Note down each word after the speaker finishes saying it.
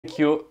Thank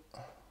you.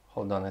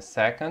 Hold on a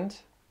second.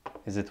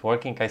 Is it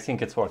working? I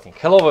think it's working.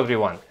 Hello,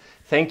 everyone.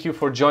 Thank you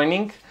for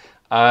joining.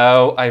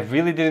 I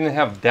really didn't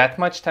have that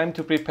much time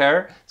to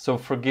prepare, so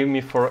forgive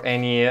me for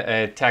any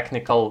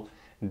technical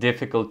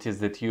difficulties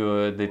that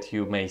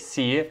you may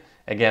see.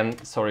 Again,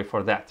 sorry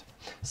for that.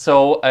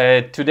 So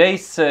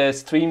today's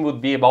stream would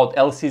be about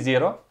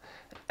LcZero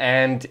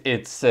and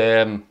its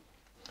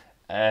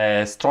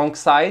strong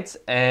sides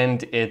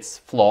and its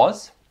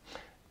flaws.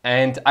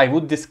 And I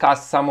would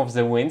discuss some of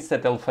the wins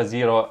that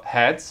LcZero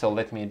had. So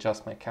let me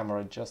adjust my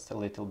camera just a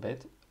little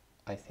bit.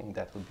 I think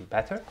that would be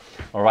better.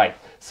 All right.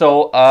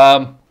 So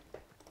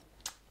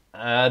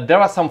there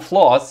are some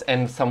flaws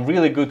and some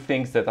really good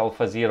things that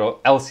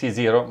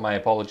LcZero, my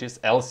apologies,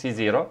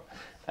 LcZero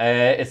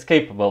is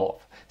capable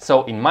of.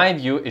 So in my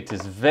view, it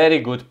is very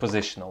good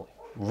positionally,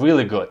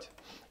 really good.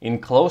 In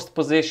closed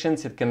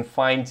positions, it can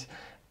find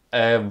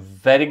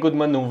very good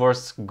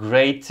maneuvers,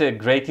 great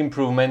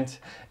improvement.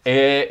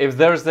 If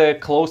there's a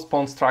closed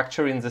pawn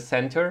structure in the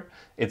center,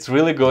 it's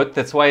really good.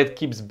 That's why it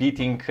keeps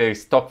beating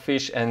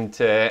Stockfish and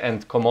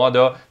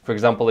Komodo. For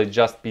example, it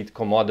just beat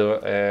Komodo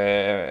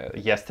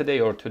yesterday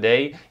or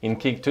today in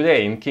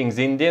King's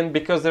Indian,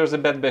 because there's a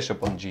bad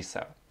bishop on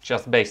g7.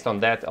 Just based on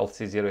that,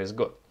 LcZero is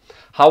good.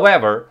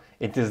 However,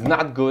 it is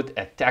not good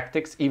at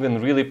tactics.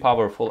 Even really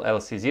powerful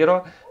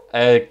LcZero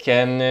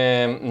can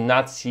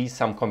not see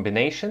some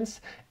combinations,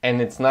 and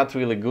it's not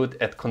really good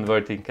at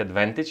converting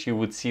advantage. You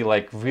would see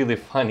like really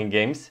funny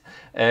games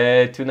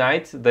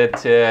tonight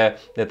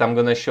that I'm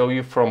gonna show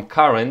you from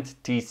current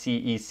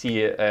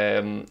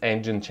TCEC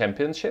Engine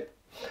Championship.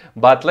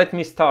 But let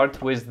me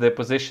start with the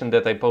position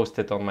that I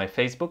posted on my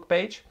Facebook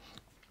page.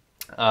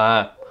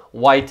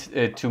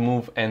 White to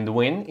move and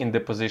win in the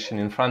position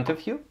in front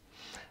of you.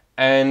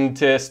 And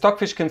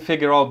Stockfish can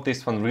figure out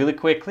this one really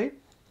quickly.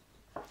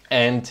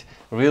 And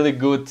really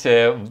good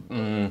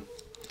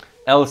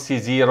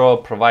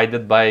LcZero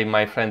provided by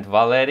my friend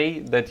Valery,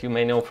 that you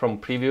may know from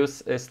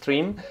previous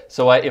stream.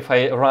 So if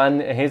I run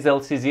his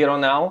LcZero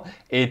now,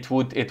 it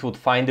would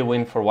find a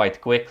win for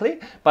white quickly.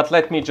 But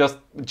let me just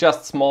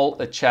small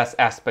chess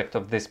aspect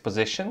of this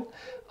position.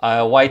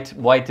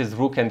 White is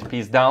rook and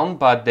piece down,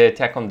 but the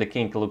attack on the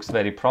king looks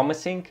very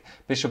promising.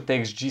 Bishop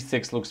takes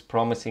g6 looks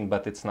promising,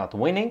 but it's not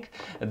winning.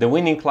 The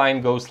winning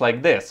line goes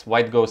like this.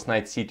 White goes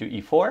knight c to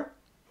e4.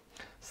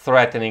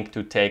 Threatening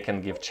to take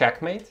and give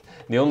checkmate.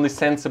 The only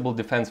sensible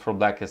defense for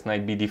black is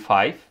knight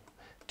bd5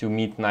 to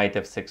meet knight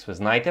f6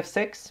 with knight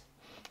f6.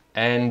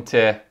 And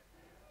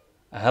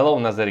hello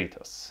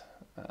Nazaritos,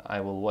 I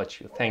will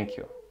watch you, thank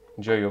you.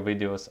 Enjoy your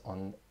videos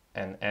on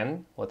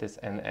NN. What is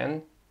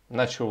NN?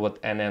 Not sure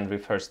what NN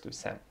refers to,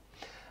 Sam.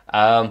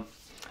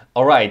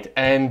 All right,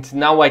 and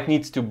now white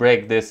needs to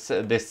break this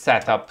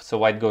setup. So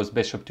white goes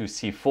bishop to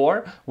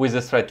c4 with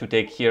a threat to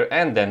take here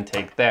and then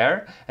take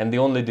there. And the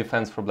only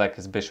defense for black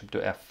is bishop to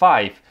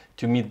f5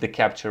 to meet the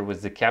capture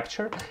with the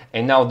capture.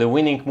 And now the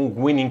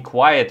winning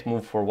quiet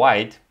move for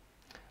white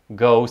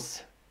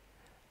goes,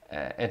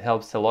 it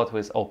helps a lot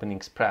with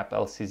openings prep.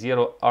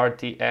 LcZero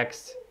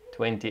RTX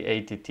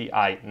 2080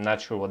 Ti,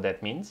 not sure what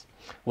that means.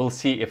 We'll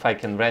see if I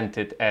can rent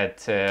it at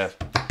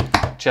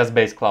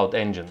Chess-based Cloud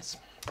Engines.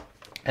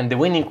 And the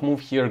winning move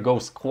here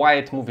goes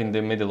quiet move in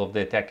the middle of the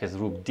attack as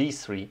rook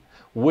d3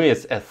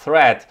 with a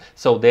threat.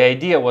 So the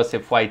idea was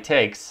if white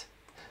takes,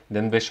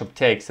 then bishop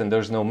takes and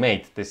there's no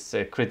mate. This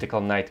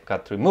critical knight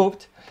got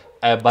removed,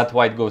 but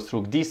white goes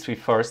rook d3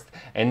 first.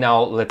 And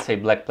now let's say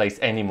black plays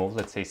any move.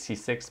 Let's say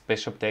c6,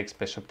 bishop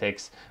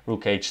takes,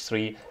 rook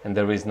h3, and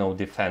there is no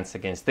defense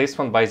against this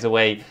one. By the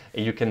way,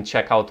 you can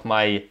check out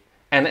my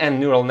NN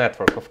neural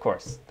network, of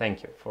course.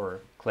 Thank you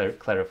for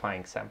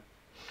clarifying, Sam.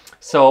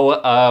 So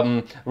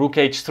rook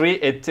h3,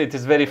 it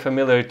is very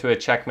familiar to a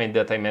checkmate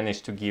that I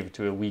managed to give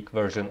to a weak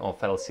version of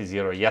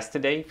LcZero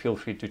yesterday. Feel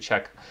free to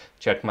check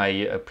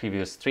my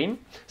previous stream.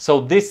 So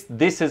this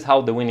is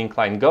how the winning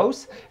line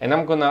goes, and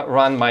I'm gonna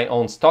run my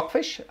own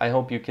Stockfish. I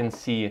hope you can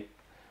see.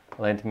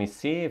 Let me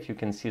see if you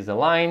can see the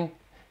line.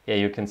 Yeah,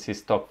 you can see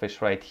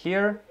Stockfish right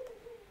here.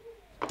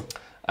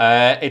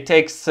 It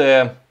takes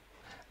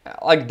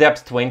like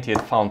depth 20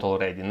 it found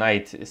already.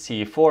 Knight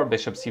c4,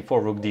 bishop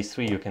c4, rook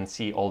d3. You can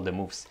see all the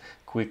moves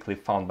quickly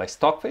found by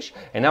Stockfish.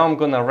 And now I'm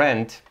gonna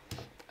rent.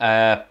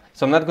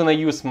 So I'm not gonna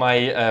use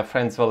my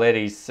friend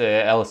Valery's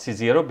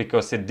LcZero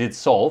because it did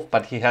solve,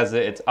 but he has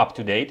it's up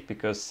to date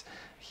because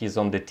he's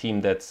on the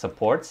team that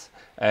supports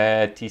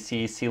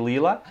TCEC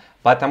Lila.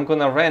 But I'm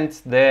gonna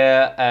rent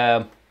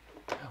the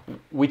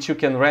which you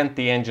can rent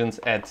the engines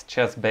at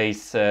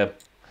Chess-based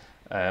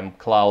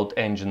Cloud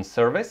Engine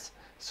service.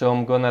 So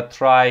I'm gonna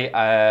try,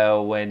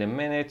 wait a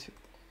minute,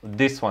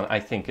 this one I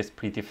think is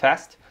pretty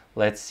fast.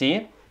 Let's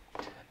see.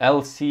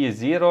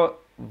 LcZero,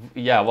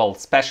 yeah, well,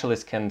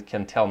 specialist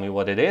can tell me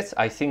what it is.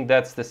 I think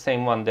that's the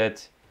same one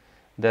that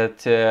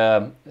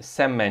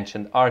Sam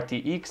mentioned,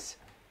 RTX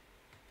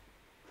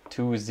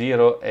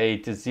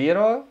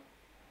 2080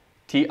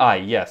 Ti,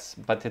 yes,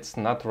 but it's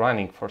not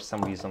running for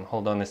some reason.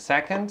 Hold on a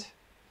second.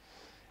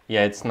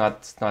 yeah, it's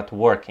not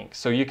working.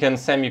 So you can,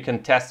 Sam, you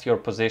can test your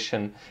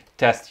position,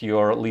 test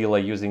your Lila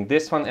using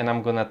this one, and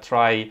I'm gonna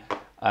try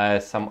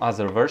some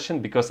other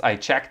version because I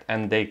checked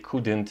and they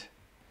couldn't.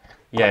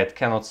 Yeah, it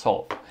cannot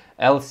solve.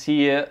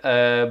 LC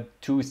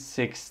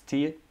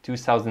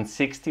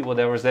 2060,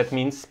 whatever that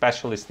means.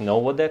 Specialists know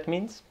what that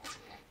means.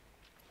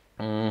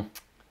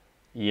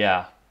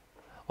 Yeah.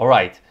 All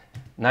right.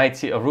 Knight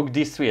C, Rook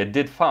D3. I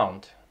did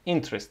found.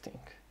 Interesting.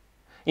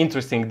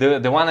 Interesting.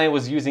 The one I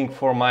was using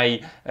for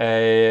my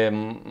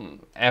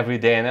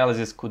everyday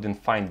analysis couldn't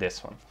find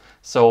this one.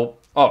 So,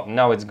 oh,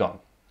 now it's gone.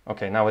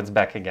 Okay, now it's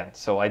back again.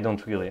 So I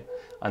don't really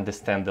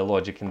understand the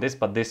logic in this,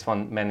 but this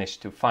one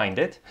managed to find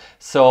it.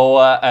 So,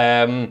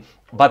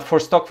 but for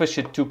Stockfish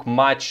it took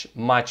much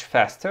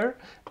faster,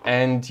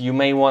 and you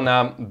may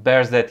wanna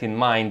bear that in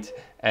mind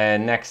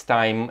next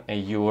time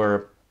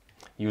you're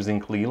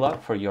using Lila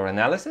for your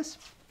analysis.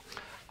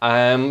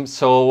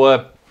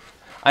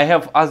 I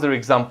have other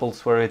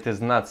examples where it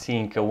is not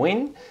seeing a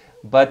win,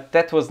 but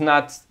that was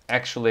not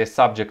actually a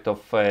subject of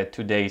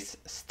today's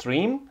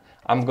stream.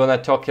 I'm gonna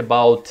talk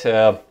about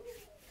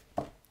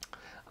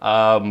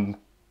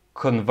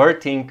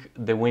converting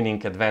the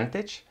winning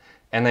advantage,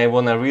 and I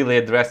wanna really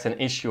address an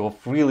issue of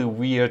really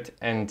weird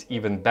and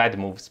even bad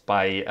moves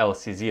by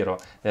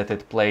LcZero that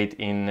it played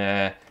in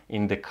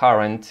the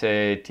current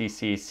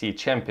TCEC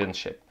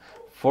championship.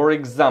 For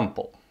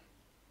example,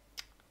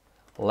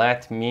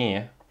 let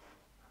me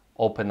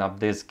open up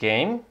this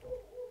game.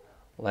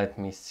 Let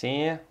me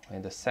see,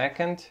 wait a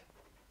second.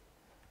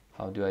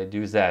 How do I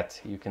do that?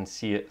 You can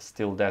see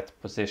still that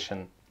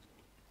position.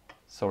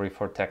 Sorry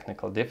for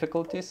technical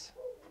difficulties.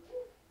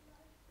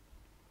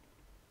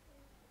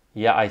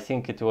 Yeah, I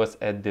think it was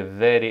at the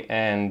very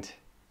end,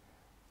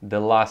 the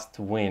last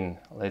win.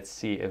 Let's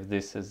see if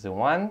this is the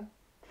one.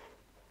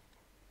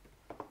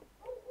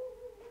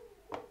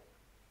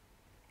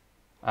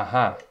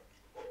 Aha.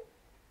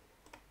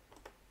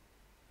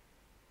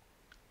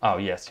 Oh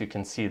yes, you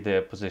can see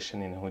the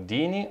position in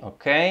Houdini,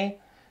 okay.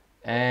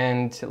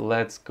 And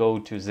let's go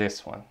to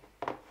this one.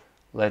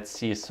 Let's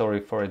see, sorry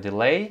for a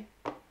delay.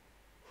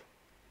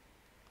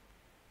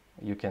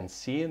 You can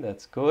see,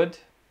 that's good.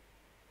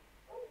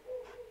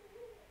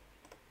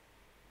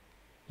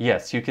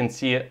 Yes, you can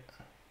see it.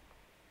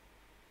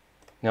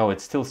 No,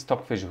 it's still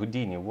Stockfish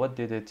Houdini. What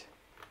did it?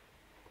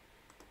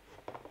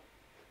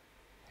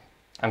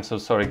 I'm so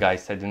sorry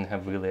guys, I didn't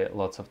have really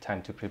lots of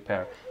time to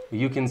prepare.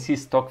 You can see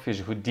Stockfish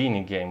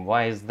Houdini game.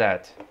 Why is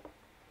that?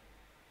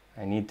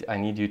 I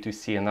need you to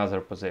see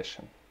another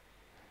position.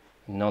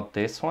 Not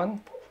this one.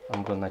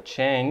 I'm gonna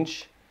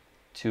change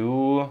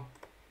to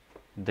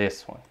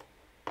this one.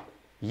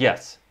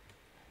 Yes.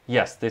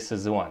 Yes, this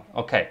is the one.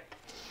 Okay.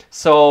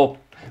 So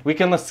we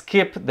can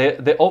skip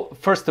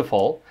first of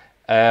all,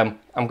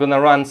 I'm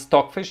gonna run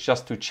Stockfish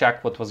just to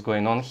check what was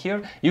going on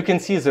here. You can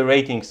see the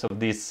ratings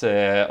of these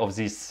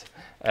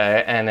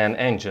NN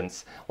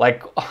engines,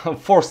 like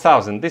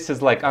 4,000. This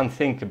is like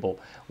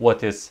unthinkable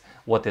what is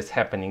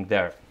happening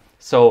there.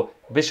 So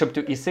bishop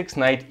to e6,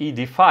 knight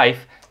ed5,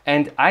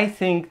 and I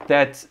think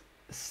that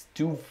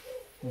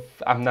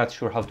I'm not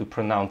sure how to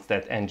pronounce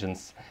that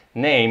engine's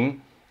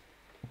name,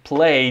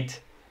 played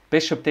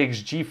bishop takes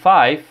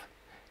g5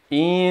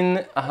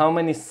 in how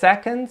many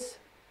seconds?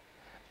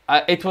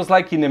 It was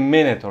like in a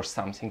minute or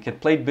something.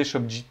 It played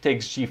bishop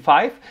takes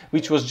g5,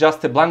 which was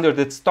just a blunder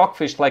that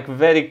Stockfish, like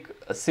very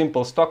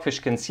simple Stockfish,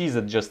 can see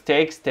that just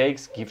takes,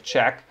 give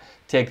check,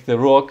 take the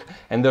rook,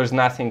 and there's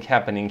nothing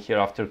happening here.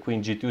 After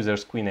queen g2,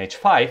 there's queen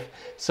h5.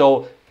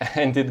 So,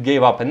 and it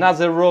gave up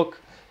another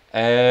rook.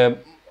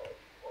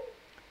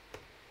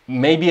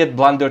 Maybe it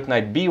blundered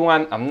knight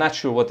b1. I'm not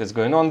sure what is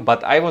going on,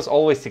 but I was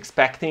always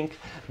expecting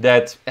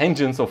that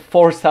engines of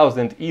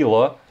 4,000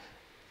 ELO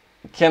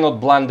cannot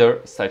blunder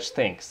such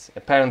things.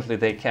 Apparently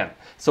they can.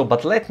 So,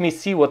 but let me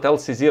see what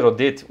LcZero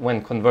did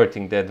when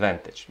converting the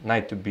advantage.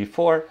 Knight to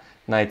b4,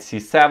 knight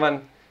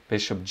c7,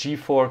 bishop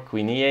g4,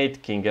 queen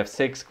e8, king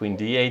f6, queen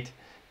d8,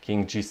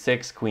 king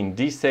g6, queen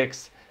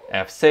d6,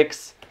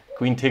 f6,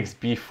 queen takes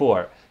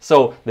b4.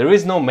 So there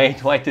is no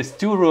mate. White is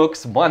two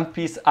rooks, one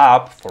piece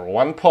up for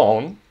one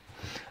pawn,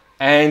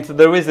 and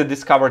there is a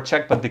discovered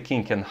check, but the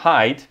king can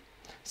hide.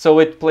 So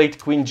it played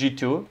queen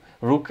g2,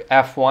 rook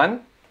f1,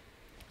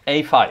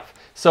 a5.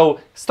 So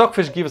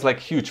Stockfish gives like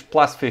huge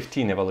plus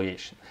 15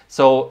 evaluation.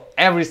 So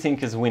everything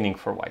is winning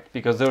for white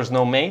because there's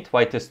no mate.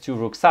 White has two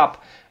rooks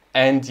up,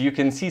 and you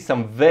can see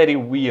some very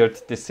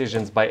weird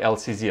decisions by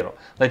LcZero.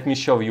 Let me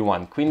show you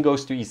one. Queen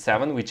goes to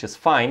e7, which is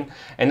fine,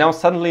 and now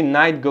suddenly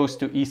knight goes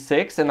to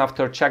e6, and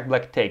after check,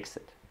 black takes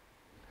it.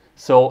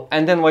 So,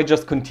 and then white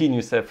just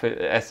continues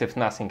as if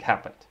nothing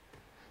happened.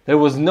 There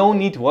was no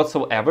need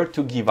whatsoever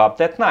to give up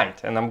that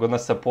knight, and I'm gonna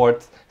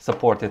support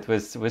it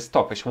with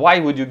Stockfish. Why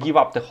would you give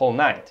up the whole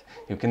knight?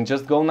 You can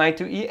just go knight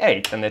to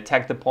e8 and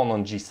attack the pawn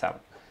on g7.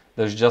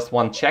 There's just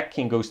one check,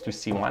 king goes to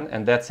c1,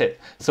 and that's it.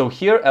 So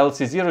here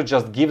LcZero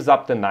just gives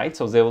up the knight,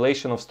 so the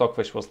evaluation of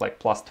Stockfish was like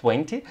plus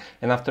 20,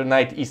 and after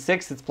knight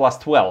e6 it's plus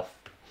 12.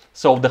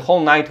 So the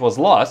whole knight was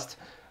lost,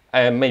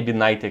 maybe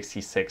knight takes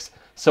e6.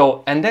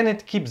 So, and then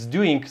it keeps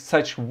doing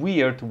such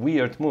weird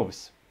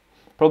moves.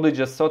 Probably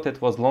just thought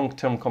it was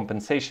long-term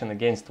compensation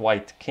against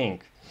white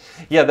king.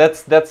 Yeah,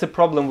 that's a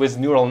problem with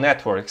neural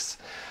networks.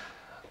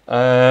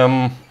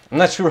 I'm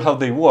not sure how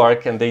they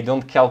work, and they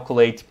don't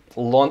calculate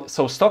long.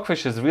 So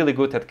Stockfish is really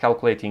good at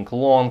calculating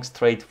long,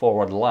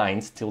 straightforward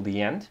lines till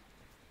the end.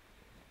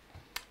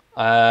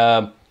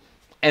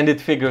 And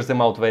it figures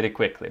them out very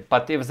quickly.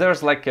 But if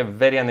there's like a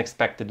very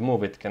unexpected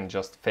move, it can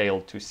just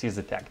fail to see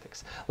the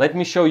tactics. Let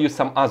me show you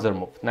some other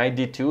move. Knight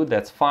d2,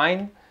 that's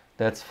fine.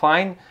 That's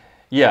fine.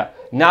 Yeah,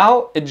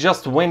 now it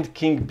just went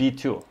king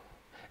b2.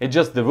 It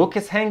just, the rook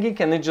is hanging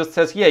and it just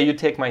says, yeah, you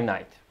take my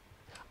knight.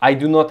 I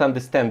do not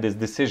understand this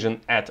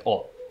decision at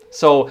all.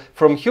 So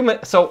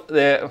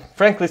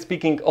frankly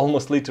speaking,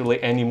 almost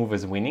literally any move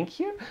is winning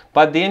here.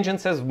 But the engine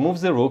says, move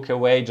the rook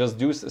away, just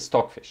do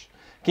Stockfish.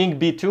 King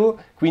b2,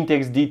 queen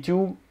takes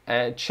d2,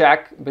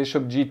 check,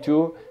 bishop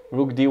g2,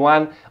 rook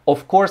d1.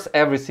 Of course,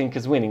 everything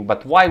is winning,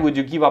 but why would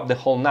you give up the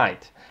whole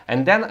knight?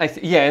 And then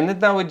and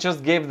now it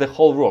just gave the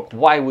whole rook.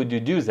 Why would you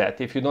do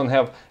that if you don't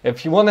have?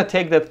 If you want to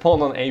take that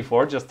pawn on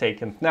a4, just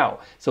take it now.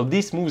 So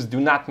these moves do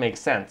not make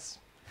sense.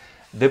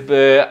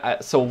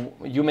 So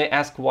you may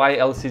ask why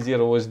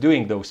LcZero was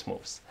doing those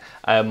moves.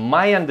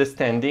 My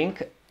understanding,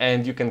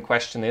 and you can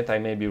question it, I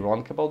may be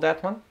wrong about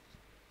that one.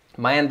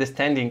 My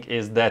understanding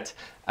is that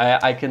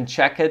I can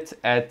check it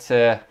at,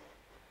 wait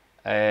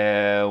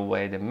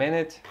a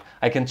minute,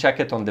 I can check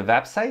it on the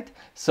website.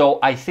 So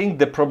I think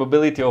the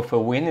probability of a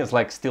win is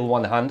like still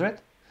 100.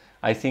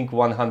 I think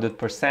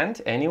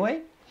 100%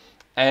 anyway.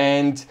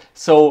 And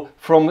so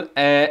from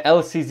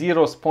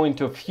LcZero's point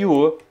of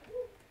view,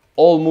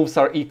 all moves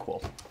are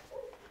equal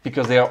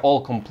because they are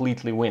all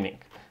completely winning.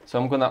 So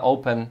I'm gonna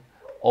open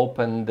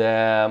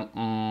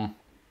the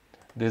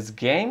this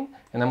game,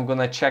 and I'm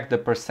gonna check the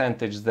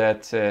percentage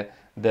that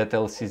that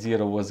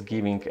LcZero was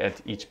giving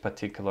at each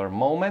particular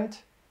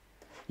moment.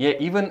 Yeah,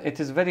 even it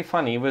is very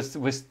funny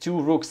with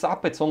two rooks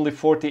up, it's only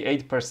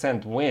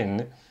 48%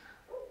 win,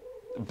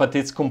 but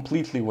it's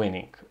completely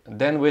winning.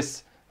 Then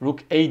with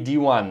rook a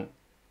d1,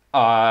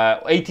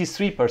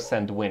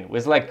 83% win.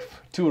 With like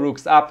two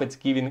rooks up, it's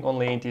giving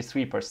only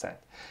 83%.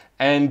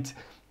 And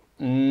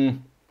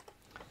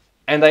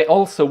I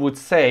also would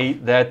say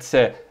that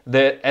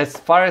as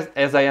far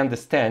as I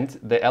understand,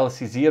 the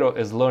LcZero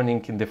is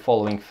learning in the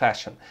following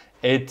fashion.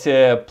 It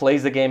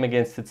plays the game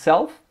against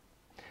itself,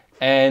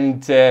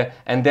 and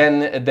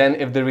then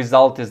if the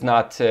result is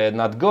not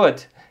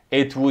good,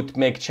 it would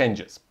make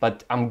changes.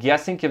 But I'm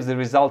guessing if the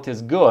result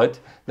is good,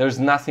 there's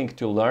nothing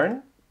to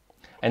learn,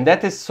 and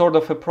that is sort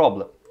of a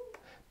problem,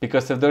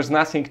 because if there's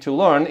nothing to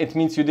learn, it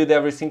means you did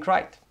everything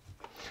right,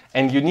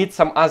 and you need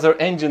some other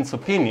engine's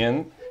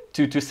opinion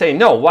to say,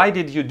 no, why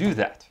did you do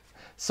that?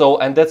 So,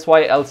 and that's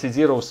why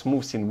LcZero's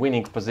moves in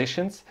winning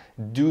positions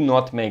do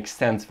not make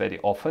sense very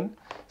often.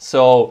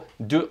 So,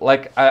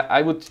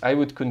 I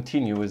would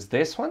continue with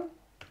this one.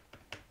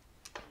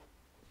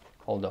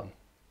 Hold on.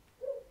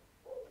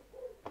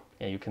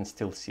 Yeah, you can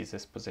still see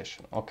this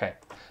position. Okay,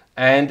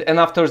 and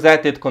after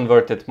that it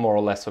converted more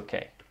or less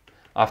okay.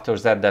 After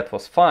that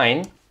was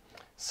fine.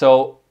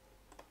 So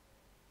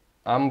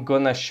I'm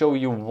gonna show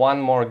you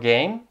one more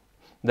game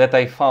that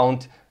I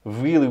found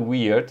really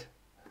weird.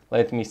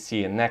 Let me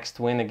see. Next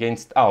win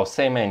against, oh,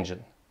 same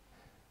engine.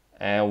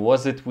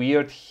 Was it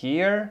weird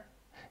here?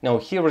 No,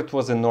 here it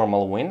was a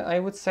normal win, I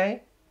would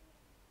say.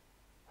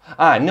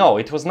 Ah, no,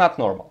 it was not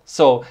normal.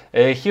 So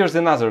here's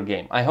another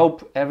game. I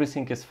hope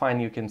everything is fine.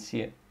 You can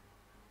see it.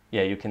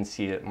 Yeah, you can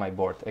see my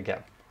board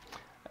again.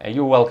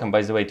 You're welcome,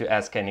 by the way, to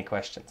ask any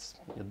questions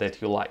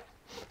that you like.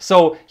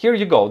 So here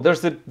you go.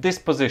 There's this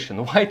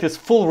position. White is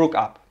full rook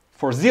up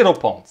for 0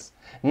 pawns.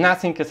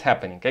 Nothing is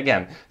happening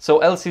again. So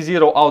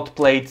LcZero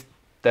outplayed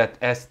that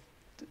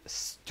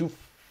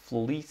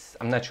Stuflis,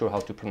 I'm not sure how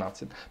to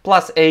pronounce it.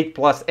 +8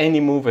 plus any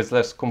move is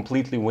less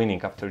completely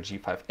winning after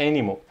g5,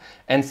 any move.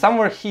 And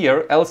somewhere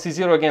here,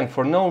 LcZero again,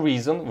 for no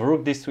reason,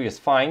 rook d3 is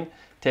fine,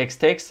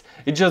 takes,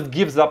 it just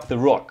gives up the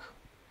rook.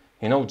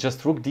 You know,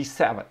 just rook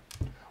d7.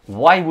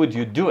 Why would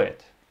you do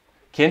it?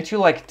 Can't you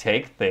like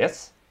take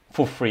this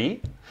for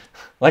free?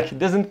 Like, it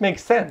doesn't make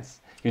sense.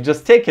 You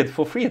just take it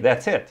for free,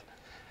 that's it.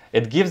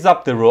 It gives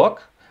up the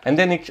rook, and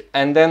then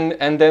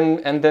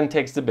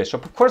takes the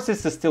bishop. Of course,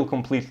 this is still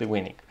completely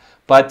winning.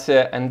 But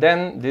and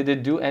then did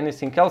it do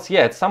anything else?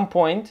 Yeah, at some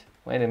point.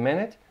 Wait a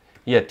minute.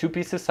 Yeah, 2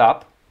 pieces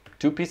up.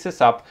 2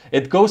 pieces up.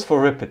 It goes for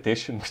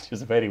repetition, which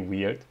is very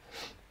weird.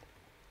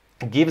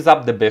 Gives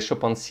up the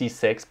bishop on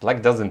c6.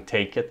 Black doesn't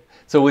take it.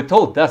 So it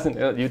all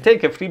doesn't. You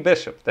take a free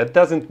bishop. That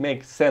doesn't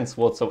make sense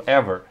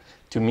whatsoever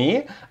to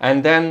me.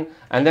 And then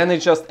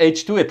it's just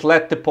h2. It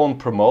let the pawn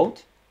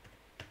promote.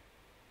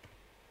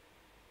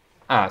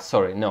 Ah,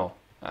 sorry, no.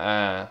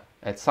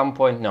 At some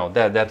point, no,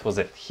 that was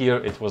it. Here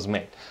it was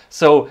made.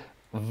 So,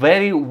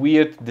 very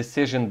weird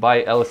decision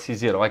by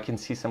LcZero. I can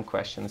see some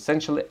questions.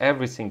 Essentially,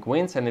 everything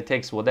wins and it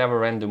takes whatever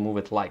random move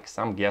it likes,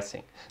 I'm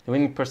guessing. The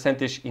winning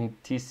percentage in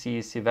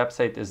TCEC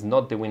website is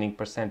not the winning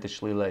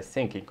percentage Lila is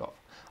thinking of.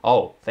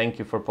 Oh, thank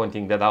you for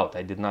pointing that out.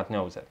 I did not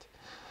know that.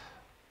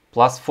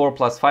 +4,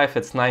 +5,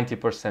 it's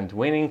 90%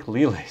 winning.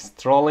 Lila is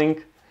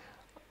trolling.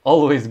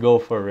 Always go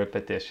for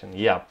repetition.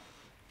 Yeah.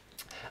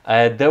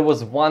 There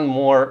was one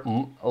more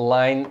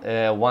line,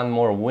 one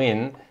more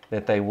win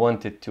that I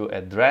wanted to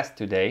address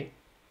today.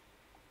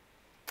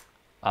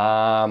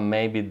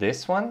 Maybe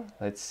this one.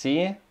 Let's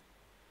see.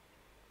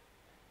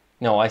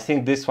 No, I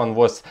think this one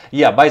was...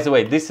 Yeah, by the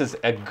way, this is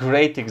a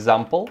great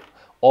example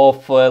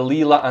of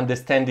Lila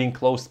understanding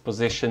closed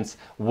positions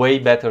way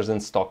better than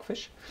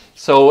Stockfish.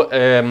 So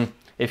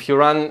if you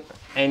run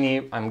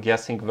any, I'm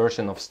guessing,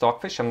 version of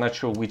Stockfish, I'm not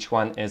sure which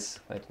one is,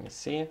 let me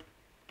see.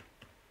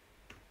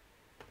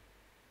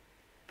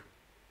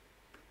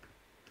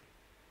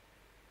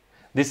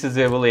 This is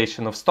the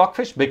evaluation of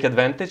Stockfish, big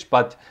advantage,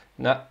 but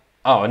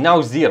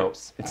now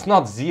zeros. It's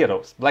not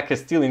zeros. Black is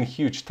still in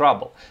huge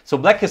trouble. So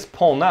black is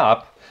pawn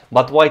up,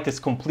 but white is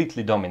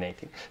completely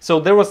dominating. So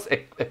there was,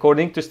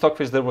 according to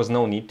Stockfish, there was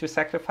no need to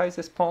sacrifice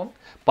this pawn,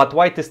 but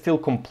white is still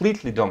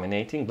completely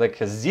dominating. Black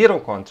has zero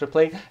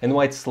counterplay, and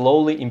white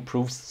slowly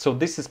improves. So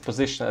this is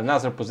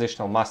another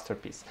positional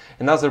masterpiece.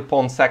 Another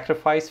pawn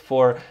sacrifice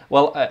for,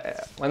 well,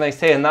 when I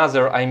say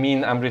another, I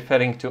mean I'm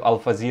referring to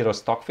LcZero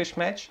Stockfish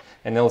match,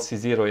 and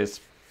LcZero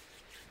is,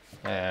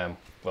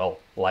 well,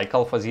 like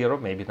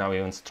LcZero, maybe now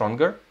even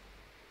stronger.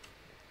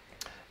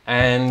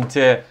 And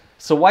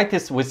so white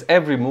is, with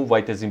every move,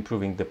 white is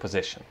improving the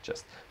position.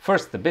 Just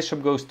first the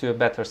bishop goes to a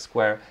better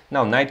square,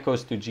 now knight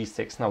goes to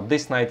g6, now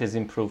this knight is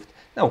improved,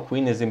 now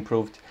queen is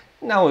improved,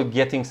 now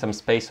getting some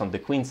space on the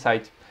queen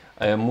side,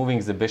 moving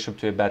the bishop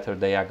to a better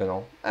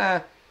diagonal.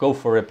 Go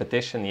for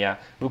repetition, yeah.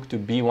 Rook to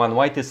b1,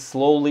 white is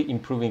slowly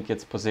improving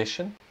its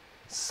position.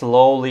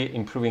 Slowly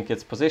improving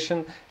its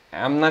position.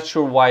 I'm not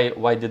sure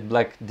why did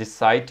black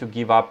decide to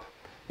give up.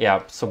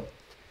 Yeah, so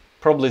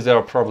probably there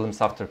are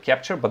problems after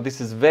capture, but this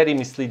is very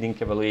misleading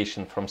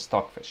evaluation from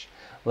Stockfish.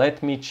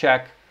 Let me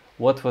check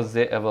what was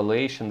the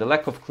evaluation. The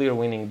lack of clear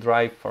winning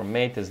drive for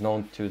mate is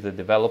known to the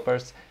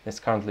developers and is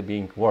currently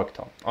being worked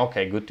on.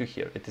 Okay, good to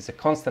hear. It is a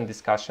constant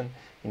discussion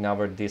in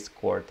our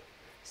Discord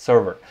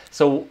server.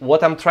 So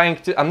what I'm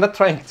not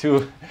trying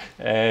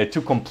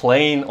to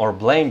complain or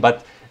blame,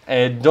 but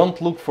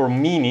don't look for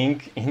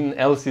meaning in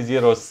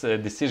LcZero's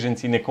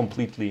decisions in a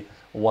completely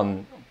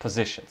one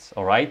positions,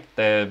 all right?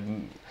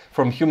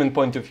 From human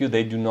point of view,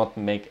 they do not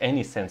make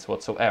any sense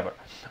whatsoever.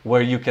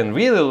 Where you can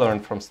really learn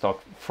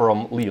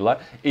from Lila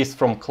is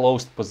from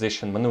closed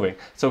position maneuvering.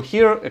 So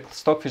here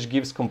Stockfish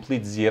gives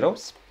complete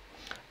zeros.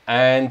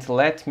 And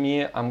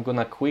I'm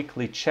gonna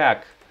quickly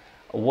check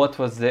what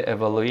was the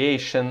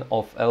evaluation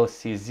of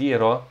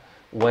LcZero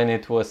when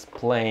it was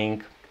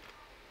playing.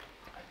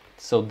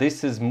 So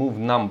this is move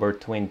number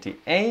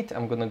 28.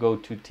 I'm gonna go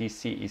to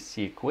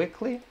TCEC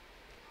quickly.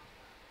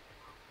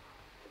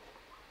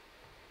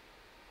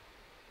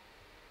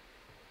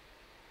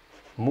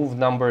 Move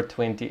number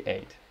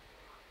 28.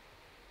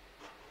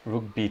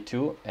 Rook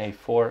b2,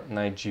 a4,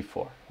 knight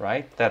g4,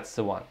 right? That's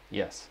the one,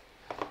 yes.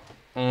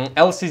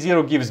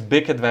 LcZero gives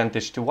big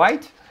advantage to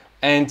white,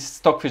 and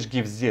Stockfish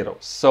gives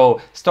zeros.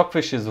 So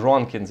Stockfish is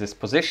wrong in this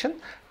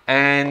position.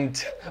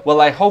 And,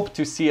 well, I hope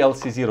to see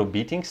LcZero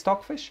beating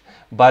Stockfish,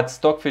 but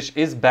Stockfish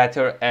is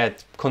better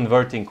at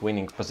converting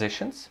winning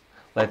positions.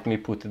 Let me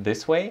put it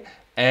this way.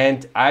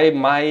 And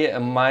my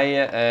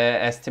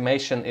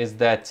estimation is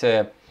that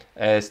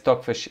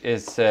Stockfish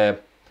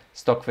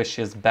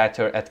is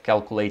better at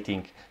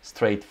calculating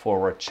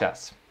straightforward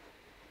chess.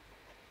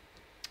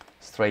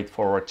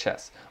 Straightforward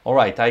chess. All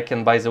right, I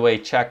can, by the way,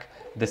 check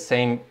the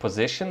same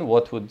position.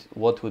 What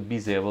would be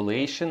the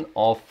evaluation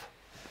of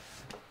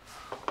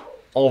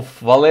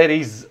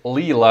Valeri's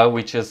Lila,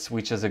 which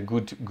is a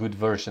good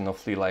version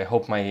of Lila. I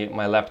hope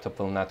my laptop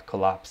will not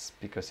collapse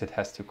because it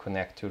has to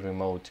connect to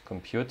remote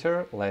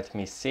computer. Let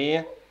me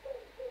see.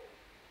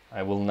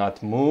 I will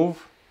not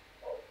move.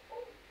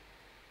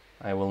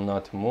 I will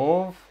not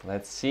move.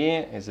 Let's see.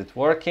 Is it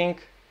working?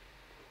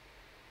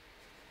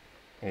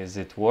 Is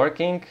it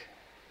working?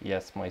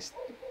 Yes,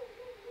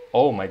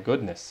 oh my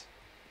goodness.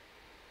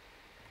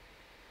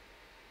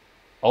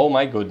 Oh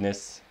my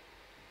goodness.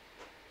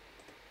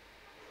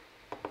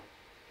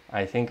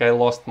 I think I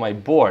lost my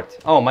board.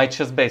 Oh, my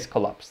chess base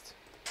collapsed.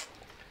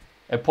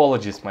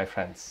 Apologies, my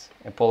friends.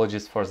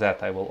 Apologies for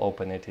that. I will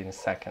open it in a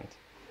second.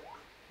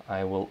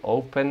 I will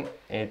open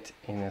it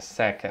in a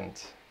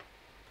second.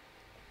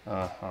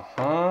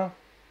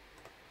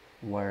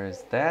 Where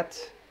is that?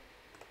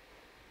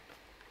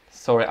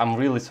 Sorry, I'm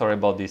really sorry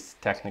about these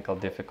technical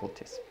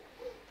difficulties.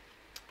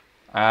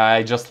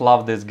 I just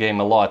love this game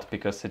a lot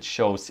because it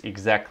shows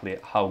exactly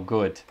how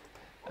good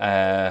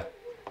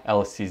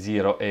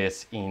LcZero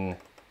is in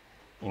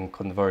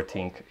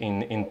converting,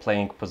 in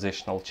playing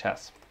positional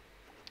chess.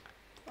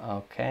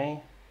 Okay.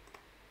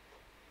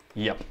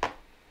 Yep.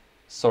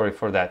 Sorry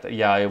for that.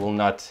 Yeah, I will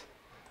not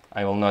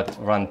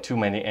run too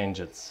many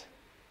engines.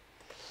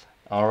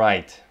 All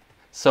right.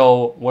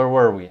 So where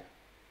were we?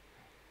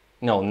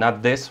 No,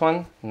 not this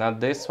one, not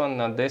this one,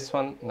 not this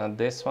one, not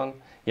this one.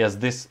 Yes,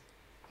 this.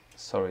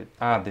 Sorry.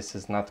 This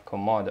is not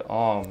Komodo.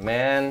 Oh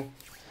man,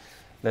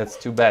 that's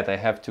too bad. I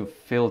have to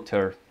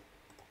filter.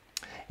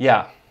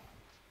 Yeah.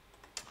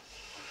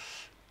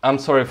 I'm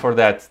sorry for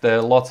that. There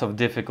are lots of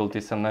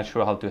difficulties. I'm not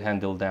sure how to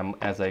handle them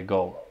as I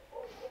go.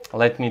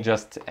 Let me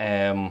just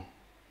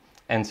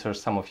answer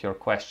some of your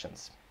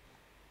questions.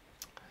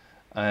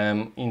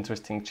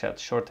 Interesting chat.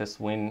 Shortest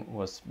win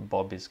was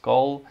Bobby's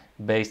goal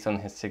based on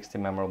his 60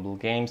 memorable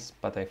games,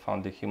 but I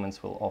found the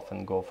humans will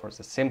often go for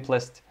the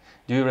simplest.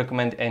 Do you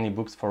recommend any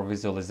books for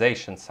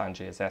visualization?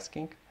 Sanjay is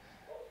asking.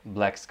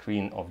 Black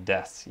Screen of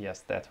Death. Yes,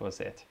 that was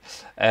it.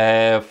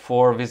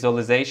 For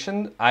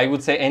visualization, I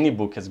would say any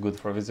book is good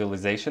for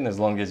visualization as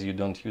long as you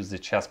don't use the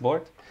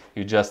chessboard.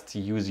 You just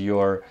use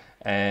your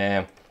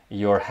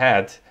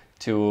head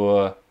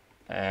to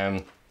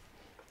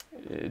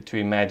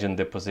imagine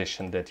the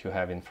position that you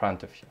have in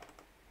front of you.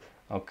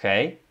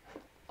 Okay,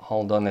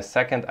 hold on a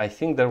second. I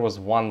think there was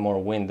one more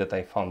win that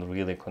I found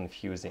really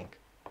confusing.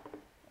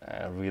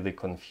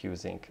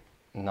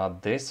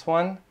 Not this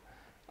one.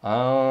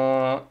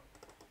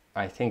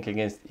 I think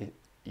against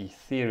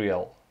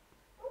Ethereal.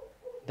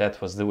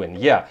 That was the win.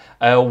 Yeah,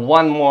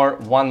 one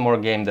more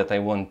game that I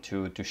want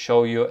to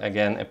show you.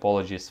 Again,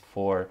 apologies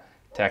for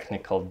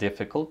technical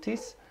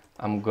difficulties.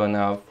 I'm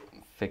gonna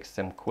fix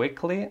them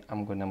quickly.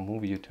 I'm gonna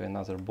move you to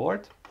another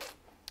board.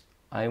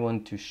 I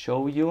want to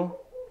show you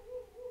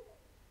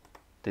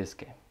this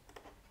game.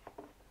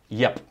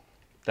 Yep,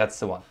 that's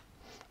the one.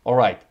 All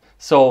right,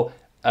 so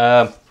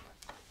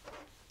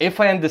if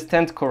I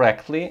understand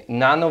correctly,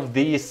 none of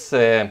these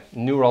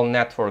neural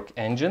network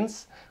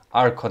engines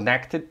are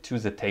connected to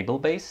the table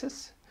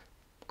bases.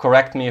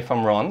 Correct me if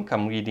I'm wrong,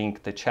 I'm reading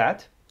the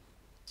chat,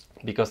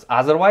 because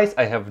otherwise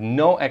I have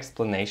no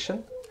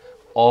explanation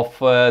of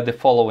the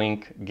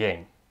following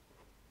game.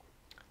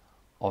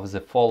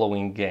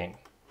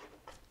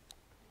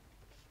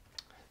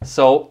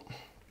 So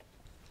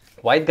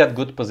white got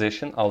good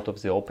position out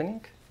of the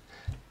opening,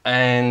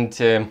 and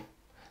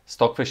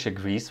Stockfish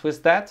agrees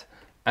with that.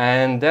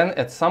 And then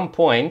at some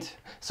point,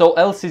 so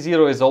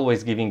LcZero is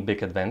always giving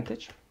big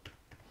advantage.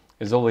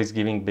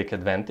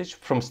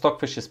 From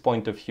Stockfish's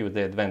point of view,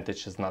 the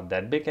advantage is not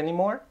that big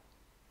anymore.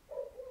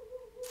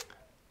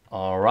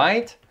 All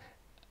right.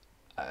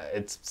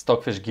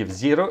 Stockfish gives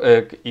zero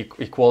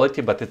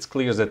equality, but it's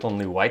clear that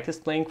only white is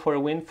playing for a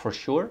win for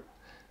sure.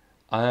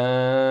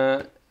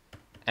 And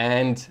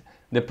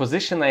the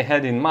position I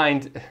had in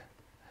mind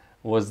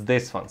was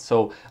this one.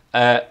 So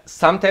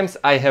sometimes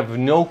I have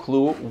no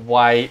clue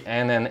why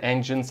NN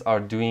engines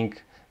are doing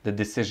the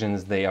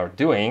decisions they are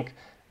doing.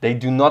 They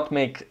do not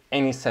make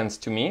any sense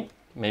to me.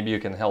 Maybe you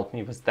can help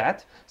me with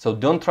that. So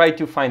don't try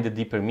to find a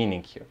deeper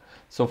meaning here.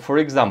 So for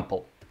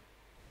example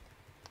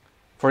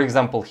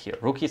here,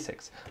 rook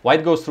e6.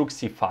 White goes rook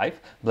c5,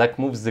 black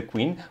moves the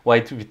queen,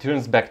 white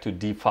returns back to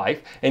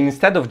d5, and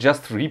instead of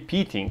just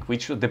repeating,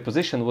 which the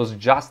position was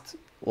just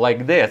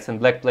like this, and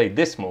black played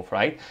this move,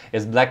 right?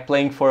 Is black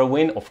playing for a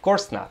win? Of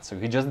course not. So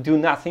you just do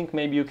nothing,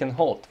 maybe you can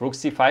hold. Rook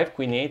c5,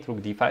 queen e8, rook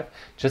d5,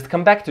 just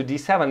come back to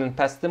d7 and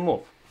pass the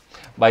move.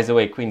 By the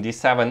way, queen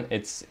d7,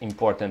 it's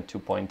important to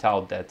point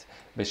out that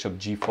bishop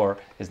g4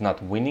 is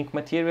not winning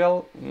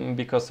material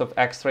because of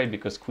x-ray,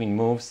 because queen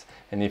moves,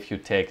 and if you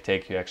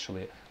take, you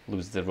actually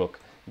lose the rook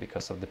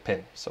because of the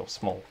pin. So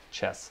small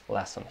chess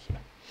lesson here.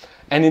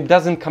 And it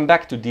doesn't come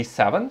back to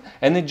d7,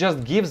 and it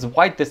just gives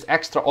white this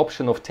extra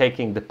option of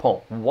taking the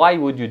pawn. Why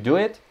would you do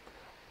it?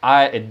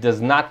 It does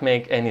not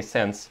make any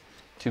sense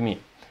to me.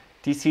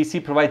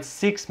 TCEC provides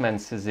 6-man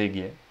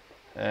syzygy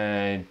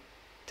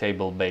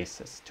table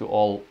bases to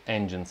all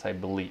engines, I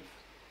believe.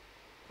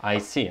 I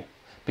see.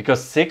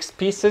 Because 6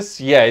 pieces,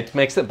 yeah, it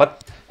makes it,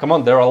 but come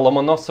on, there are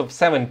Lomonosov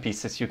 7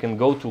 pieces. You can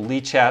go to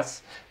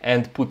LcZero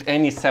and put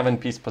any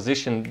 7-piece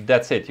position.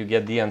 That's it, you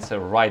get the answer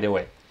right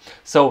away.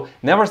 So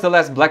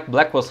nevertheless,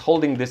 black was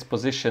holding this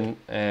position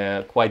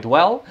quite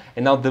well,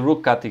 and now the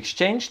rook got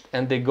exchanged,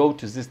 and they go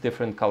to this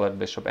different colored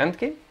bishop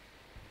endgame.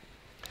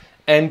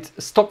 And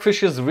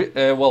Stockfish is,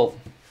 well,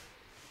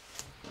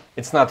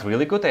 it's not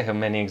really good. I have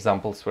many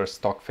examples where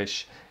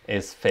Stockfish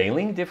is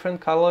failing different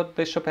colored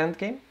bishop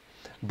endgame.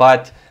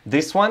 But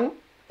this one,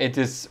 it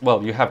is,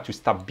 well, you have to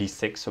stop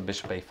b6, so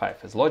bishop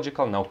a5 is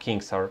logical. Now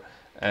kings are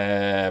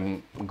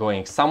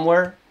going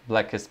somewhere.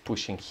 Black is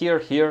pushing here,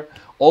 here.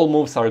 All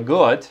moves are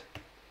good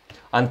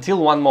until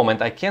one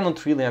moment. I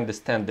cannot really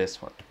understand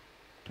this one.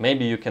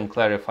 Maybe you can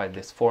clarify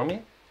this for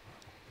me.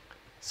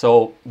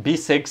 So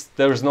b6,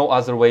 there's no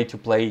other way to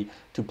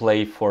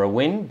play for a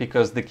win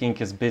because the king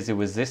is busy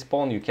with this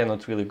pawn. You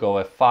cannot really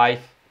go f5.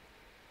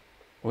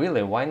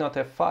 Really, why not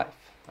f5?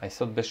 I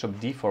thought bishop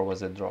d4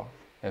 was a draw.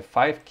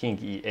 f5, king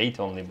e8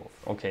 only move.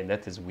 Okay,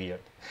 that is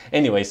weird.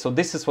 Anyway, so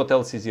this is what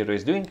LcZero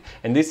is doing,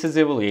 and this is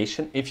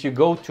evaluation. If you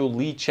go to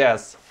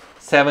LcZero's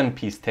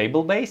 7-piece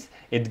table base,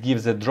 it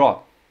gives a draw.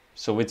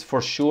 So it's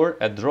for sure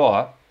a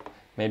draw,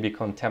 maybe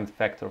contempt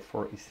factor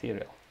for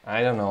Ethereal.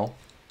 I don't know.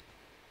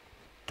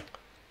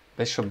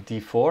 Bishop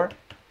d4.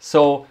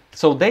 So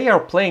they are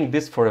playing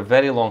this for a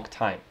very long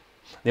time.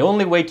 The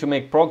only way to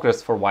make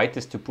progress for white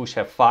is to push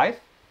f5,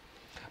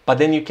 but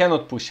then you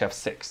cannot push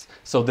f6.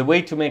 So the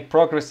way to make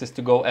progress is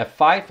to go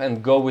f5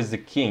 and go with the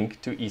king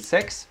to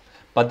e6,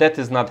 but that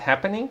is not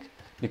happening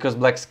because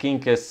black's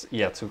king is,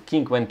 yeah, so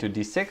king went to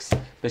d6,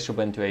 bishop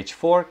went to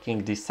h4,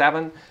 king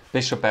d7,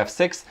 bishop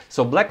f6.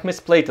 So black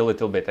misplayed a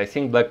little bit. I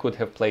think black could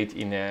have played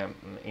in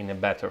a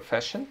better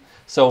fashion.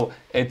 So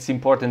it's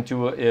important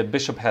to,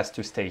 bishop has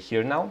to stay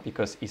here now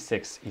because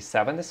e6,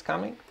 e7 is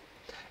coming.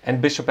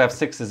 And bishop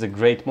f6 is a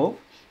great move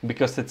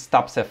because it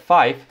stops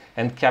f5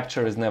 and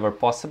capture is never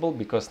possible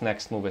because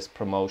next move is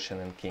promotion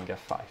and king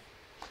f5.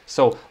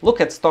 So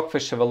look at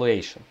Stockfish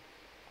evaluation.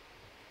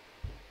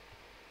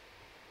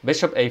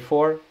 Bishop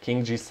a4,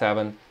 king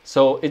g7.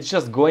 So it's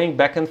just going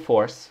back and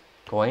forth,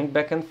 king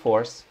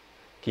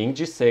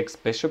g6,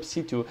 bishop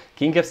c2,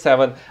 king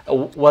f7.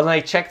 When I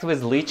checked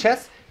with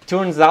lichess,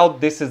 turns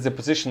out this is the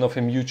position of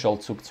a mutual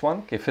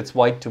Zugzwang. If it's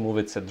white to move,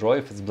 it's a draw.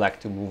 If it's black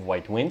to move,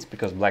 white wins,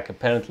 because black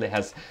apparently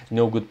has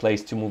no good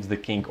place to move the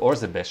king or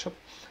the bishop.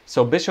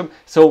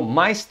 So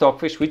my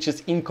Stockfish, which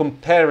is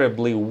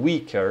incomparably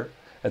weaker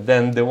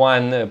than the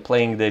one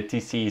playing the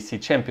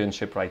TCEC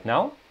championship right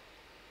now,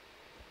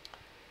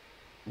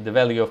 the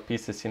value of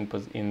pieces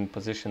in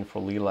position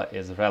for Lila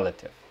is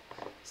relative.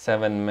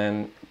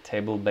 7-man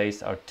table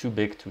base are too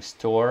big to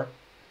store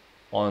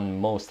on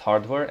most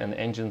hardware, and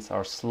engines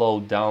are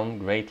slowed down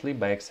greatly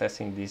by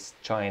accessing these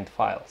giant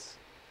files.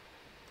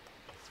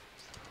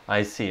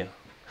 I see.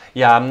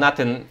 Yeah, I'm not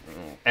an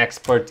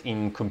expert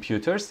in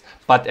computers,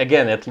 but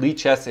again, at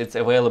lichess it's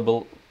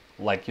available,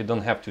 like you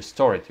don't have to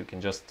store it, you can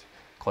just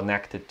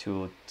connect it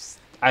to,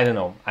 I don't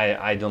know,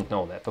 I don't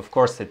know that. Of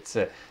course, it's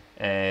a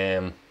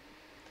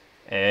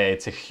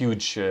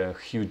huge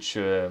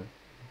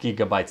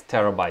gigabytes,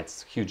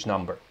 terabytes, huge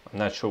number. I'm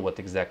not sure what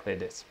exactly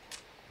it is.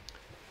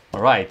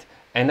 All right,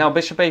 and now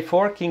bishop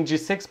a4, king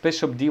g6,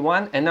 bishop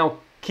d1, and now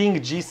king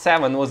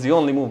g7 was the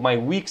only move. My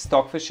weak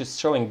Stockfish is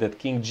showing that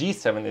king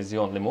g7 is the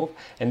only move,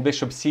 and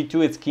bishop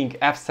c2, it's king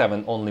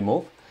f7 only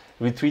move,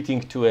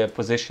 retreating to a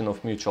position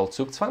of mutual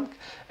Zugzwang.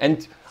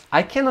 And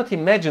I cannot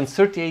imagine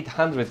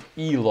 3800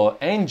 ELO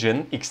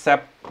engine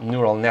except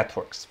neural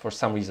networks for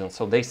some reason.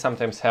 So they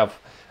sometimes have,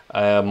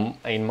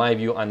 in my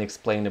view,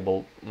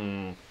 unexplainable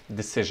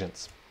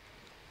decisions.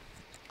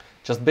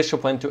 Just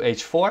bishop went to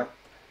h4,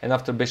 and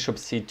after bishop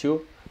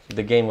c2,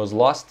 the game was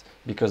lost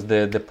because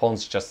the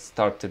pawns just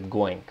started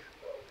going.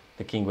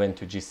 The king went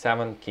to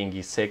g7, king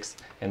e6,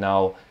 and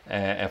now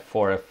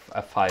f4,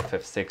 f5,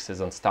 f6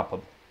 is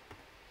unstoppable.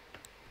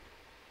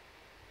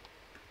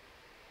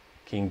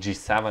 King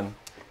g7.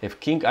 If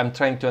king, I'm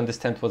trying to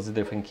understand what's the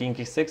difference. King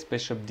e6,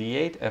 bishop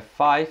d8,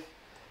 f5,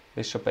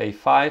 bishop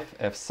a5,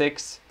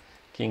 f6,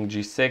 king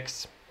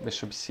g6,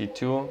 bishop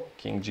c2,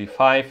 king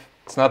g5.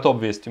 It's not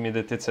obvious to me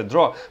that it's a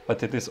draw,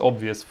 but it is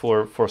obvious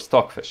for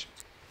Stockfish.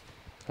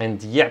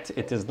 And yet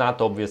it is not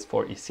obvious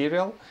for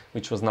eSerial,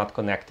 which was not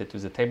connected to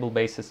the table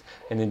bases,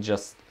 and it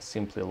just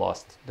simply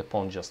lost. The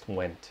pawn just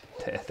went.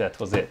 That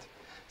was it.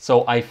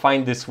 So I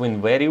find this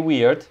win very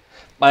weird.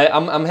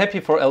 I'm happy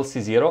for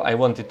LcZero. I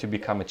wanted to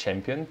become a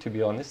champion, to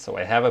be honest, so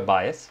I have a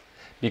bias,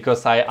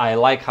 because I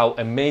like how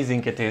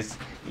amazing it is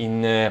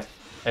in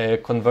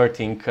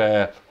converting,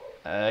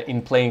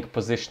 in playing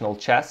positional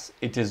chess.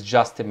 It is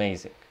just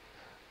amazing.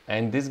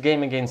 And this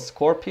game against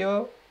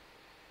Scorpio,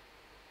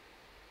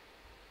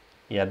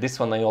 yeah, this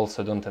one I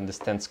also don't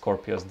understand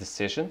Scorpio's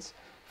decisions.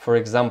 For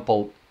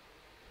example,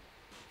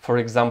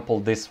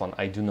 this one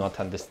I do not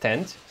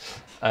understand.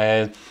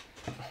 Yeah,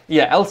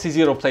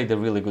 LcZero played a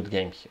really good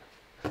game here.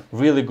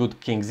 Really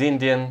good King's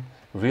Indian,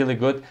 really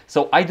good.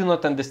 So I do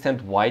not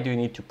understand why do you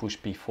need to push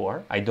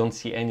b4. I don't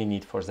see any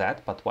need for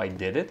that, but white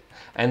did it.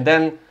 And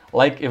then,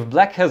 like, if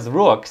black has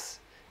rooks,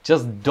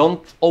 just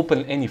don't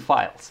open any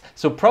files.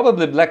 So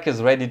probably black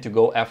is ready to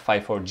go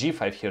f5 or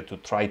g5 here to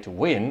try to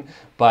win,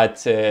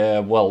 but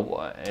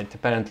well,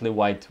 apparently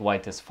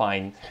white is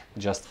fine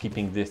just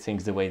keeping the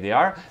things the way they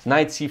are.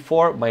 Knight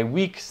c4, my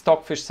weak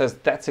Stockfish says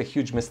that's a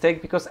huge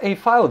mistake because a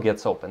file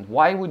gets opened.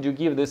 Why would you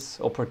give this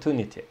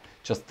opportunity?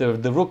 Just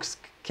the rooks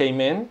came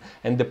in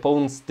and the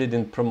pawns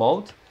didn't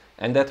promote,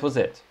 and that was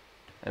it.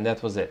 And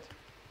that was it.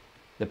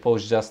 The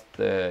post just,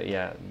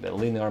 yeah, the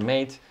linear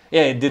mate.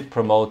 Yeah, it did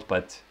promote,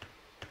 but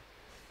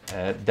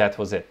that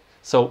was it.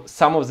 So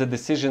some of the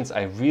decisions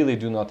I really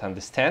do not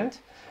understand,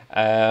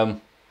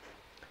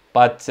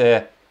 but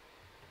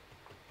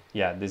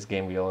yeah, this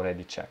game we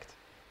already checked.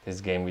 This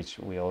game which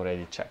we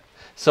already checked.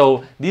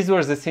 So these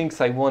were the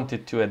things I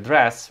wanted to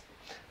address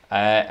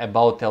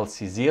about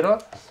LcZero.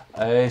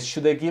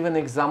 Should I give an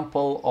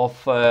example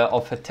of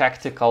a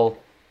tactical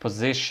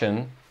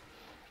position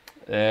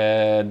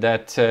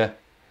that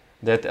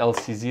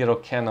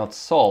LcZero cannot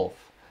solve?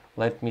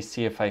 Let me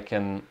see if I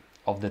can.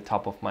 Off the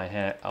top of my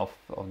head, off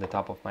the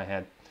top of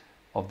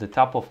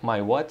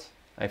my what?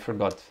 I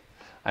forgot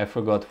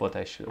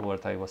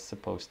what I was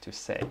supposed to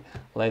say.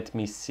 Let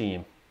me see.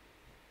 It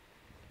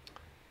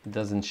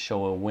doesn't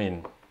show a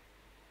win.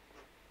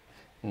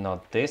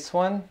 Not this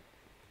one.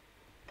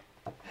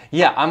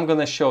 Yeah, I'm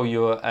gonna show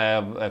you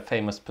a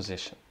famous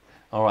position.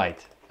 All right.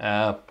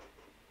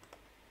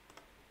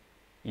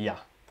 Yeah,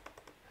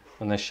 I'm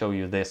gonna show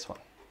you this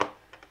one.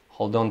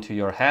 Hold on to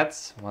your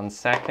hats. 1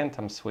 second.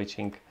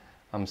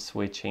 I'm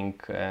switching.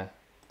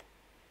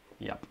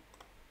 Yep.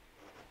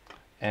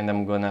 and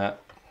I'm gonna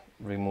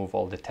remove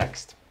all the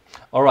text.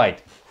 All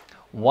right,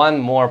 one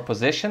more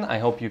position. I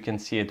hope you can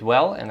see it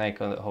well, and I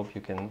hope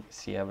you can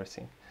see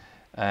everything.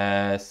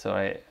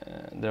 Sorry,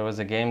 there was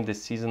a game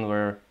this season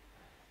where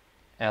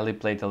Ali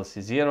played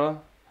LcZero,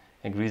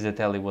 agrees that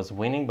Ali was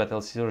winning, but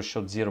LcZero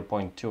showed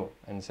 0.2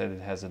 and said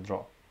it has a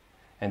draw.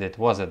 And it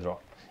was a draw.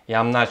 Yeah,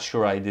 I'm not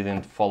sure, I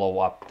didn't follow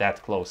up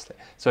that closely.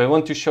 So I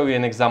want to show you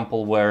an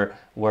example where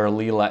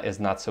Lila is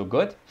not so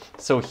good.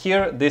 So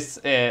here, this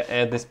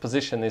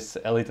position is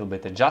a little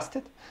bit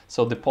adjusted.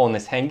 So the pawn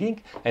is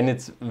hanging, and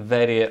it's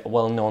very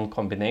well-known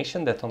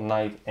combination that on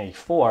knight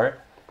a4,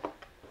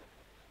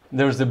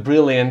 there's a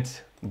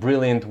brilliant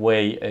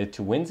way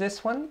to win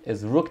this one,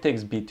 is rook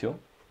takes b2,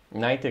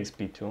 knight takes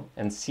b2,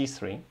 and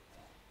c3.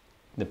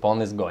 The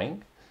pawn is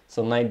going.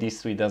 So knight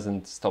d3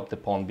 doesn't stop the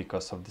pawn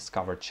because of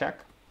discovered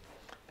check,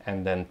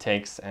 and then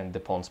takes, and the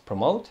pawns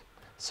promote.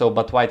 So,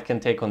 but white can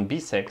take on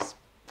b6,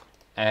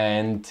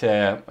 and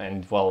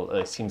well,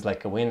 it seems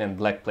like a win, and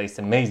black plays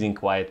amazing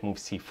quiet move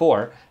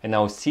c4, and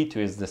now c2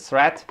 is the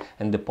threat,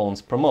 and the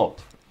pawns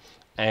promote,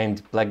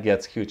 and black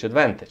gets huge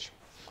advantage.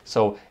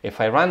 So if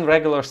I run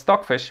regular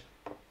stockfish,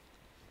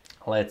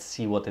 let's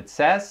see what it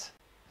says.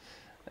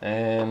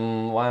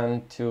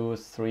 1, 2,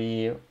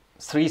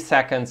 3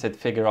 seconds it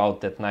figure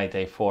out that knight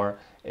a4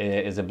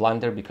 is a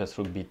blunder because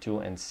rook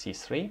b2 and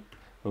c3,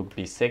 rook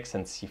b6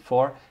 and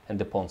c4, and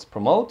the pawns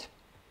promote.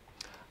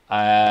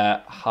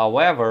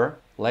 However,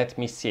 let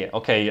me see.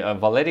 Okay,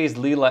 Valeri's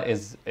Lila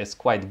is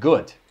quite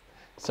good,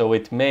 so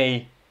it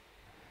may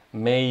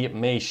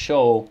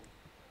show,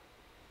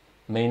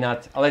 may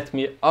not. Let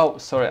me. Oh,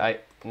 sorry.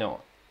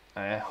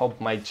 I hope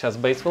my chess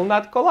base will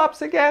not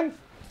collapse again.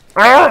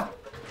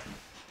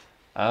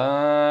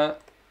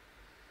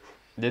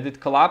 Did it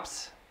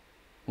collapse?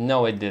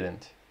 No, it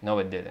didn't. No,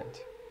 it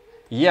didn't.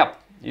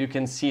 Yep, you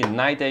can see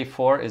knight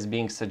a4 is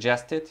being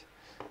suggested.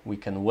 We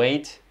can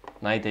wait.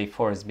 Knight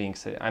a4 is being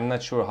suggested. I'm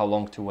not sure how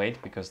long to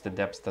wait because the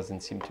depth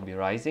doesn't seem to be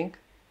rising.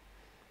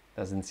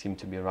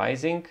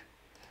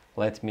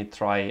 Let me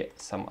try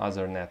some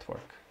other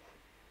network.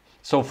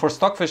 So for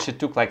stockfish, it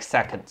took like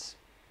seconds.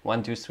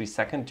 1, 2, 3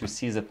 seconds to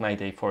see that knight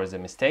a4 is a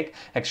mistake.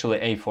 Actually,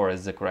 a4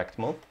 is the correct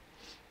move.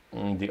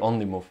 The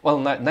only move. Well,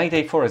 knight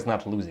a4 is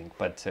not losing,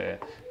 but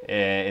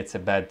it's a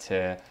bad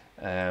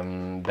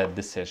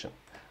decision.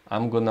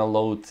 I'm gonna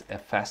load a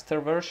faster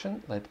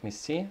version. Let me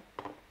see.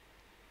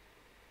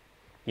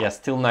 Yeah,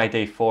 still knight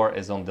a4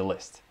 is on the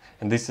list,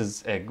 and this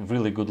is a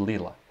really good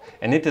Lila,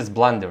 and it is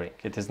blundering.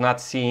 It is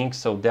not seeing,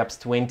 so depth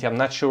 20. I'm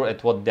not sure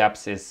at what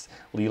depth is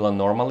Lila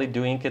normally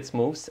doing its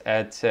moves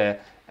at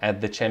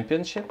the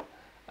championship.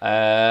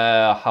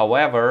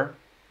 However,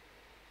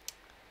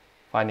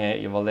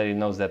 Fania Valeri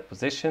knows that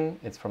position.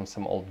 It's from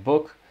some old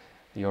book.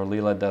 Your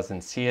Lila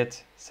doesn't see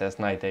it. Says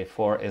knight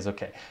a4 is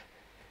okay.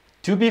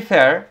 To be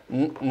fair,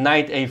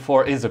 knight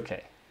a4 is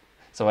okay.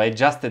 So I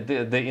adjusted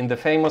in the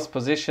famous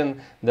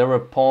position. There were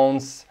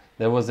pawns.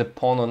 There was a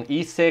pawn on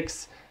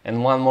e6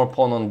 and one more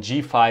pawn on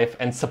g5.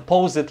 And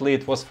supposedly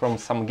it was from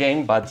some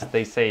game, but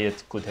they say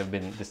it could have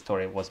been, the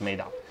story was made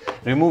up.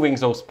 Removing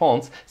those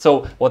pawns.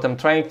 So what I'm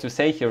trying to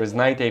say here is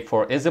knight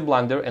a4 is a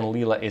blunder, and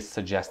Lila is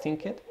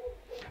suggesting it.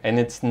 And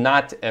it's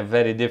not a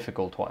very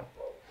difficult one.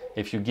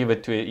 If you give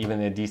it to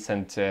even a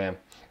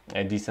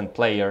decent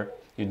player,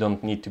 you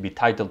don't need to be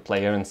titled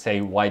player and say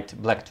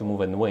black to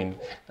move and win.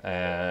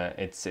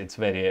 It's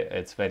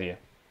very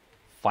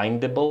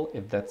findable,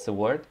 if that's the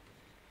word.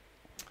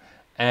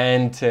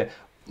 And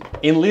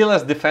in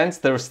Lila's defense,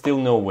 there's still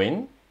no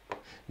win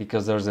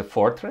because there's a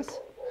fortress.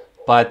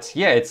 But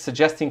yeah, it's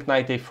suggesting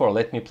knight a4.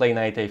 Let me play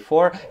knight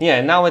a4.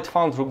 Yeah, now it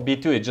found rook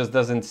b2. It just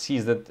doesn't see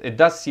that. It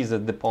does see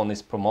that the pawn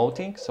is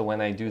promoting. So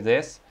when I do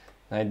this,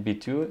 knight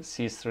b2,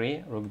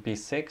 c3, rook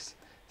b6,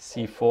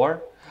 c4.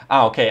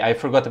 Ah, okay, I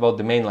forgot about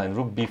the main line.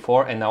 Rook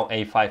b4, and now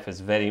a5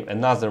 is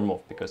another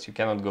move because you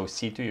cannot go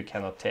c2. You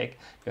cannot take.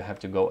 You have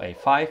to go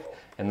a5,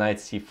 and knight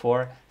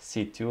c4,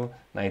 c2,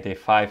 knight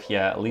a5.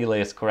 Yeah, Lila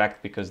is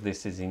correct because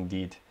this is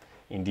indeed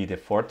a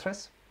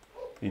fortress.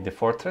 The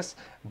fortress,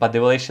 but the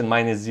valuation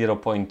minus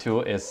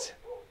 0.2 is,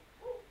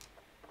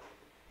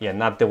 yeah,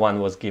 not the one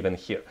was given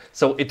here.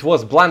 So it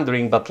was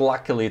blundering, but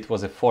luckily it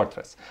was a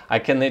fortress. I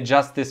can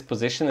adjust this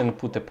position and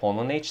put a pawn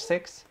on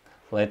h6.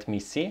 Let me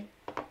see.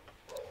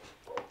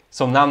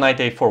 So now knight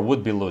a4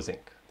 would be losing.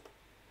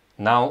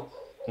 Now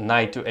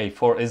knight to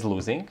a4 is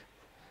losing,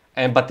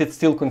 but it's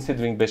still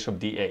considering bishop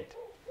d8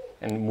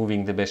 and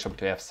moving the bishop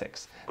to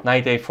f6.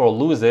 Knight a4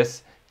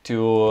 loses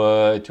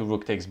to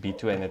rook takes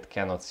b2, and it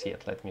cannot see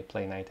it. Let me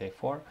play knight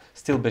a4.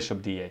 Still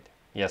bishop d8.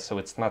 Yes, so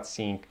it's not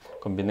seeing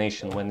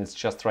combination when it's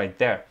just right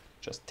there.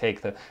 Just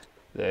take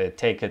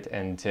it,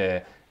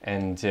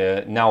 and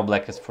now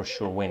black is for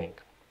sure winning.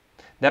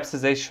 Depth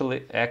is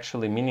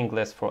actually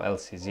meaningless for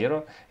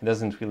LcZero. It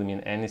doesn't really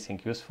mean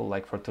anything useful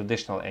like for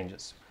traditional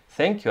engines.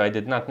 Thank you, I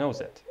did not know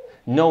that.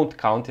 Node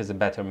count is a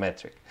better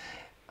metric.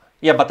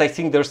 Yeah, but I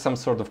think there's some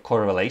sort of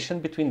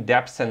correlation between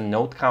depth and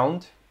node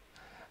count.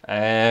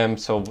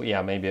 So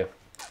yeah, maybe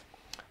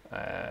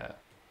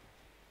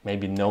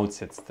maybe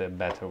notes, it's the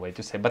better way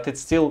to say, but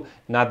it's still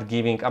not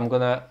giving. I'm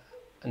gonna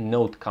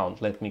note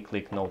count. Let me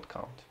click note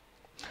count.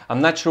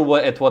 I'm not sure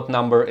at what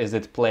number is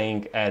it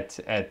playing at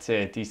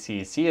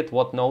TCEC, at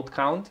what note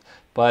count,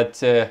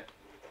 but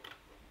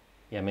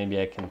yeah, maybe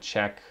I can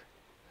check.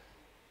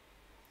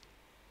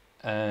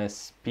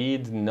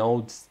 Speed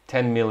nodes,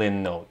 10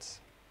 million nodes.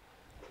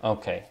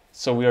 Okay,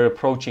 so we are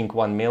approaching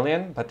 1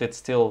 million, but it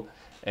still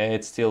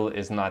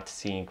is not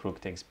seeing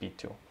rook takes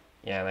b2.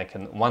 Yeah, and I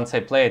can, once I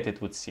play it,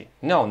 it would see.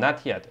 No,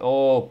 not yet.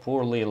 Oh,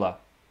 poor Lila.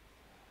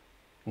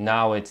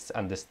 Now it's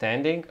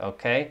understanding.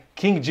 Okay,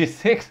 king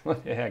g6.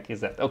 What the heck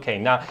is that? Okay,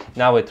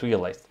 now it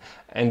realized.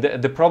 And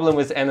the problem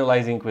with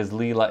analyzing with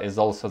Lila is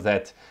also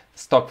that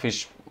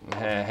Stockfish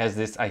has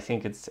this, I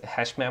think it's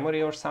hash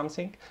memory or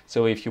something.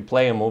 So if you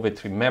play a move,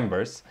 it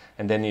remembers,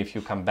 and then if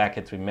you come back,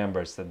 it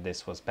remembers that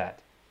this was bad.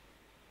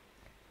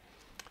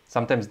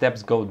 Sometimes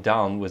depths go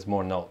down with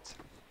more nodes.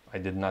 I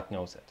did not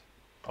know that.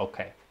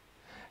 Okay.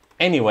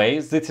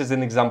 Anyways, this is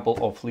an example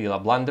of Lila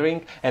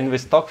blundering, and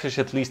with Stockfish,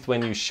 at least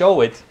when you show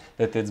it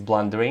that it's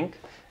blundering,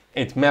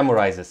 it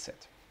memorizes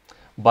it.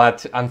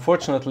 But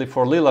unfortunately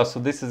for Lila, so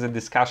this is a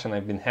discussion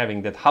I've been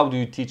having, that how do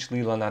you teach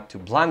Lila not to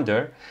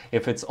blunder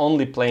if it's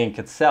only playing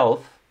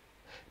itself,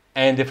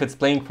 and if it's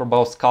playing for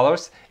both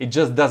colors, it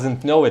just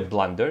doesn't know it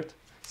blundered.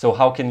 So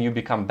how can you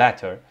become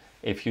better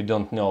if you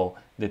don't know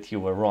that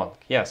you were wrong?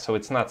 Yeah, so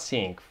it's not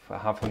seeing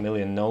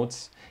 500,000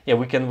 nodes. Yeah,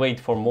 we can wait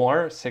for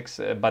more, 6,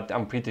 but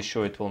I'm pretty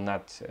sure it will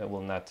not,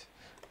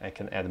 I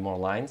can add more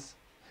lines,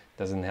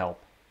 doesn't help.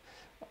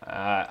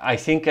 I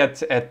think at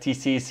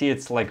TCEC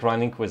it's like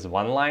running with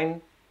 1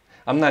 line.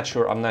 I'm not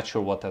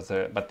sure what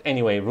other, but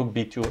anyway, rook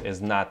b2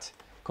 is not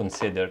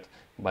considered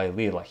by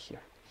Lila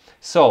here.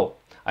 So,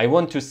 I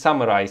want to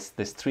summarize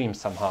the stream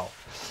somehow.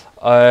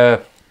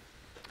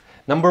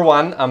 Number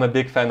 1, I'm a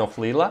big fan of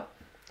Lila,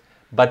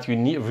 but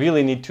you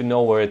really need to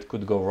know where it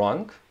could go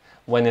wrong.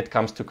 When it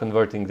comes to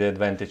converting the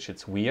advantage,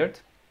 it's weird.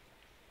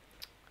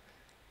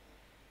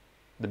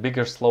 The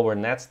bigger, slower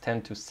nets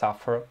tend to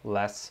suffer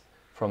less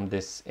from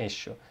this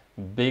issue.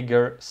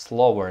 Bigger,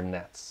 slower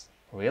nets.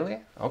 Really?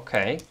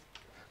 Okay.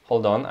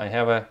 Hold on.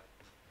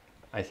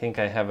 I think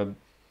I have a...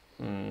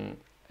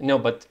 no,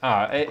 but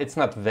it's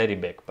not very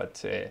big,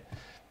 but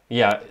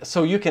yeah.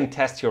 So you can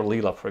test your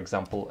Lila, for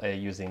example,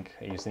 using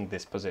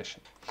this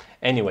position.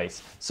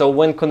 Anyways, so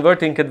when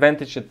converting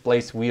advantage, it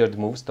plays weird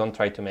moves. Don't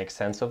try to make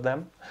sense of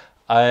them.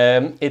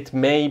 It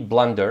may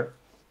blunder.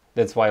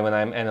 That's why when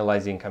I'm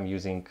analyzing, I'm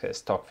using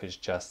Stockfish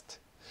just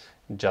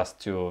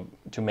to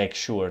make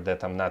sure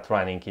that I'm not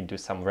running into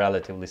some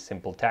relatively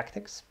simple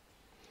tactics.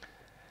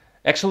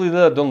 Actually,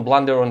 Lila don't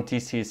blunder on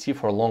TCEC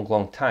for a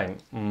long time.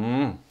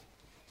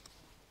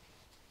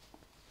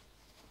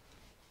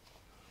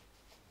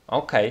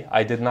 Okay,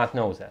 I did not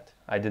know that.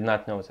 I did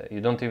not know that.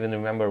 You don't even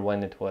remember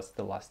when it was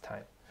the last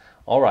time.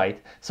 All right.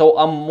 So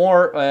I'm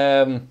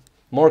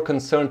more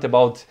concerned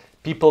about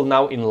people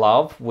now in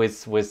love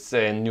with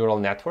neural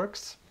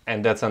networks,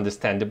 and that's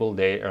understandable.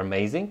 They are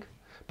amazing,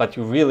 but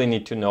you really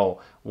need to know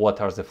what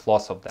are the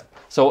flaws of them.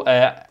 So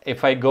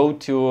if I go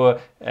to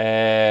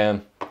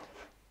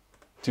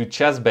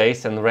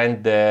ChessBase and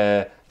rent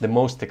the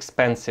most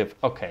expensive,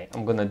 okay,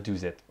 I'm gonna do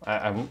that.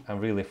 I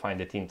really find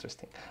it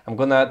interesting. I'm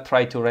gonna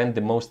try to rent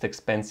the most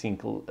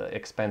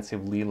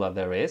expensive Lila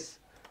there is.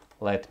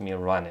 Let me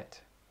run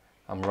it.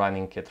 I'm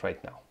running it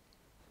right now.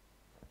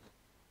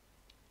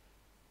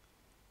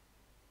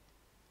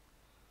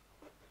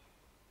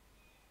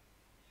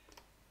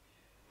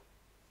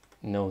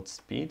 Node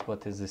speed.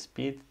 What is the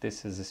speed?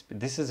 This is the speed.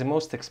 This is the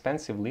most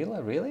expensive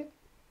Lila, really?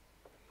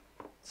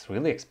 It's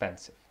really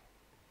expensive.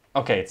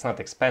 Okay, it's not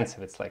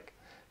expensive. It's like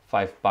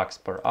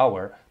 $5 per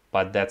hour,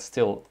 but that's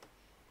still.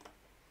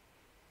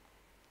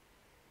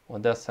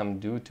 What does some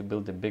do to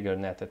build a bigger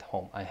net at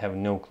home? I have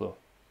no clue.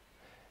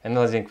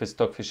 Analyzing with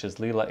Stockfish's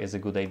Lila is a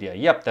good idea.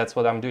 Yep, that's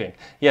what I'm doing.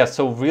 Yeah,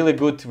 so really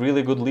good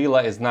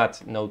Lila is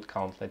not node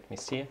count. Let me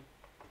see.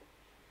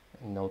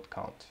 Node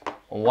count.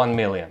 1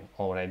 million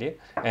already,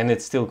 and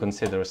it still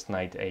considers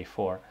knight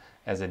a4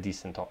 as a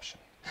decent option.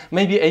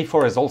 Maybe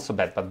a4 is also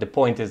bad, but the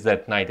point is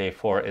that knight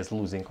a4 is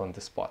losing on the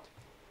spot.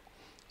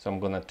 So I'm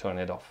gonna turn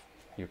it off.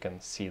 You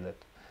can see that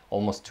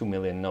almost 2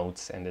 million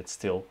nodes, and it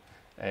still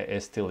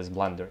is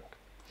blundering.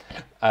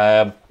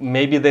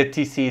 Maybe the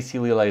TCEC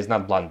Lila is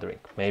not blundering.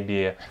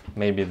 Maybe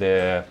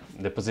the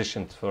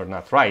positions were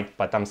not right,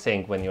 but I'm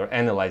saying when you're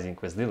analyzing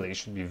with Lila, you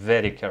should be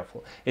very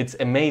careful. It's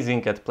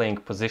amazing at playing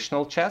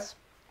positional chess.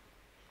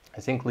 I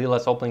think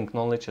Lila's opening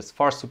knowledge is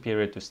far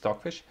superior to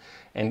Stockfish,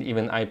 and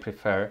even I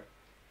prefer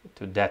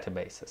to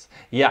databases.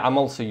 Yeah, I'm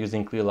also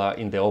using Lila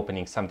in the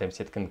opening. Sometimes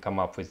it can come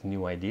up with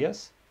new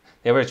ideas.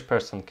 The average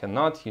person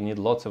cannot. You need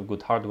lots of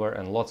good hardware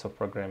and lots of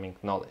programming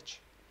knowledge.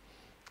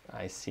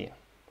 I see.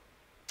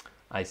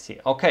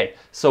 Okay,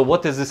 so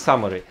what is the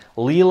summary?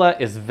 Lila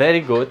is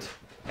very good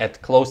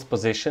at closed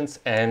positions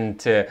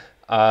and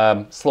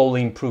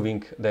slowly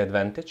improving the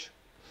advantage,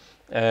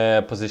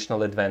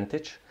 positional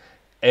advantage.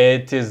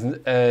 It is,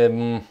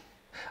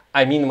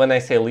 I mean, when I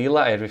say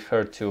Lila, I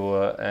refer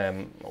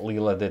to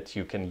Lila that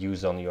you can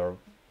use on your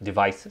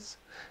devices.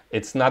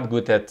 It's not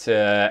good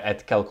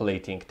at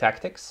calculating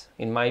tactics,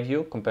 in my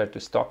view, compared to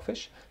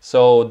Stockfish.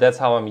 So that's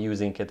how I'm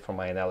using it for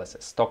my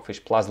analysis.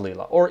 Stockfish plus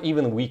Lila, or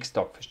even weak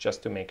Stockfish,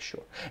 just to make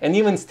sure. And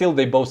even still,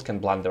 they both can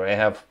blunder. I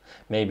have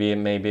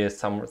maybe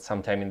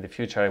sometime in the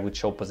future I would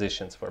show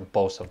positions where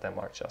both of them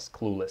are just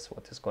clueless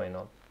what is going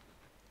on.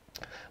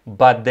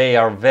 But they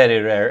are very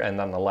rare and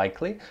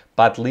unlikely.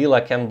 But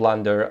Lila can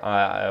blunder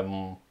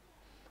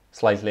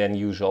slightly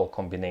unusual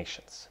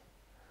combinations.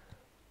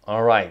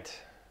 All right.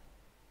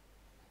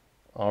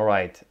 All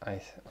right.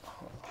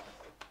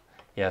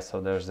 Yeah, so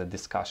there's a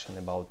discussion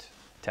about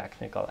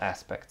technical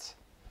aspects.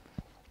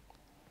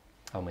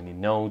 How many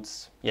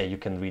nodes? Yeah, you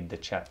can read the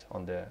chat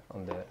on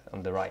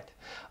the right.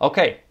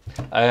 Okay.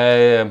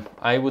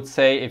 I would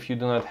say if you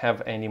do not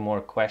have any more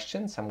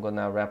questions, I'm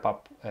gonna wrap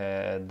up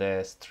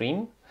the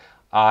stream.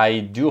 I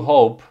do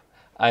hope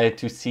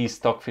to see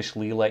Stockfish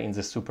Lila in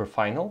the super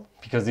final,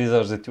 because these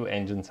are the two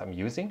engines I'm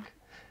using,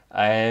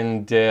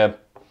 and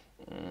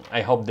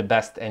I hope the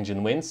best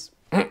engine wins.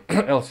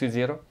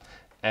 LcZero,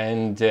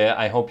 and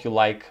I hope you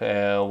like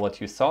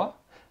what you saw.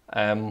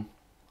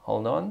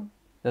 Hold on.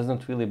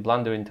 Doesn't really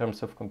blunder in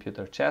terms of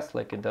computer chess,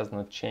 like it does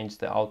not change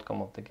the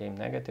outcome of the game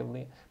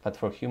negatively, but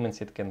for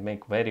humans it can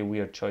make very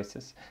weird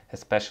choices,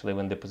 especially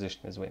when the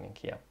position is winning.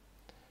 Yeah.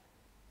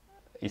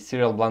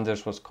 Serial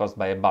blunders was caused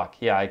by a bug.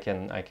 Yeah, I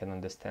can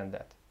understand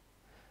that.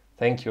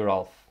 Thank you,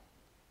 Ralph.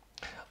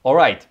 All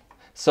right.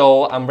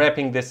 So I'm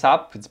wrapping this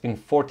up. It's been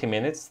 40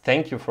 minutes.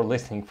 Thank you for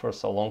listening for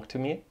so long to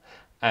me.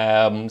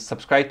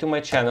 Subscribe to my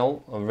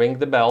channel, ring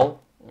the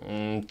bell,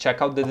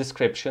 check out the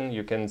description.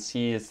 You can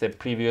see it's the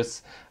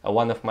previous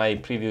one of my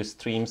previous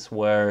streams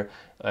where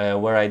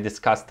I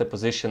discussed the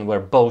position where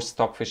both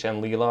Stockfish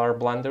and Lila are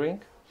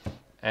blundering.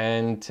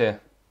 And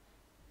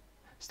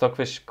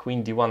Stockfish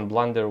Queen D1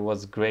 blunder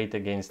was great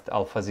against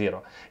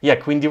LcZero. Yeah,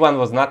 Queen D1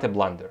 was not a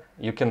blunder.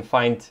 You can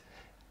find,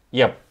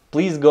 yeah,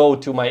 please go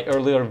to my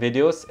earlier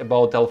videos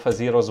about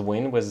LcZero's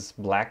win with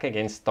black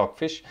against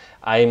Stockfish.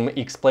 I'm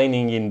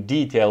explaining in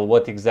detail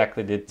what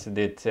exactly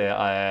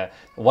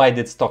why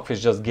did Stockfish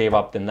just gave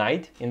up the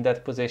knight in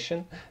that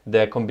position.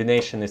 The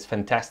combination is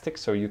fantastic,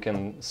 so you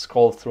can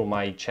scroll through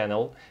my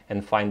channel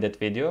and find that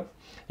video.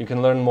 You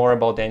can learn more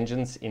about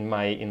engines in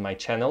my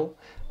channel.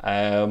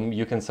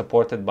 You can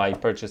support it by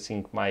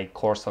purchasing my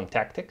course on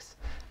tactics.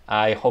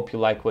 I hope you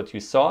like what you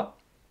saw.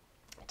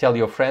 Tell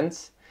your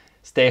friends.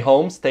 Stay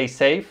home, stay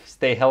safe,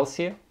 stay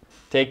healthy,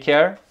 take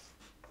care,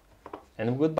 and goodbye.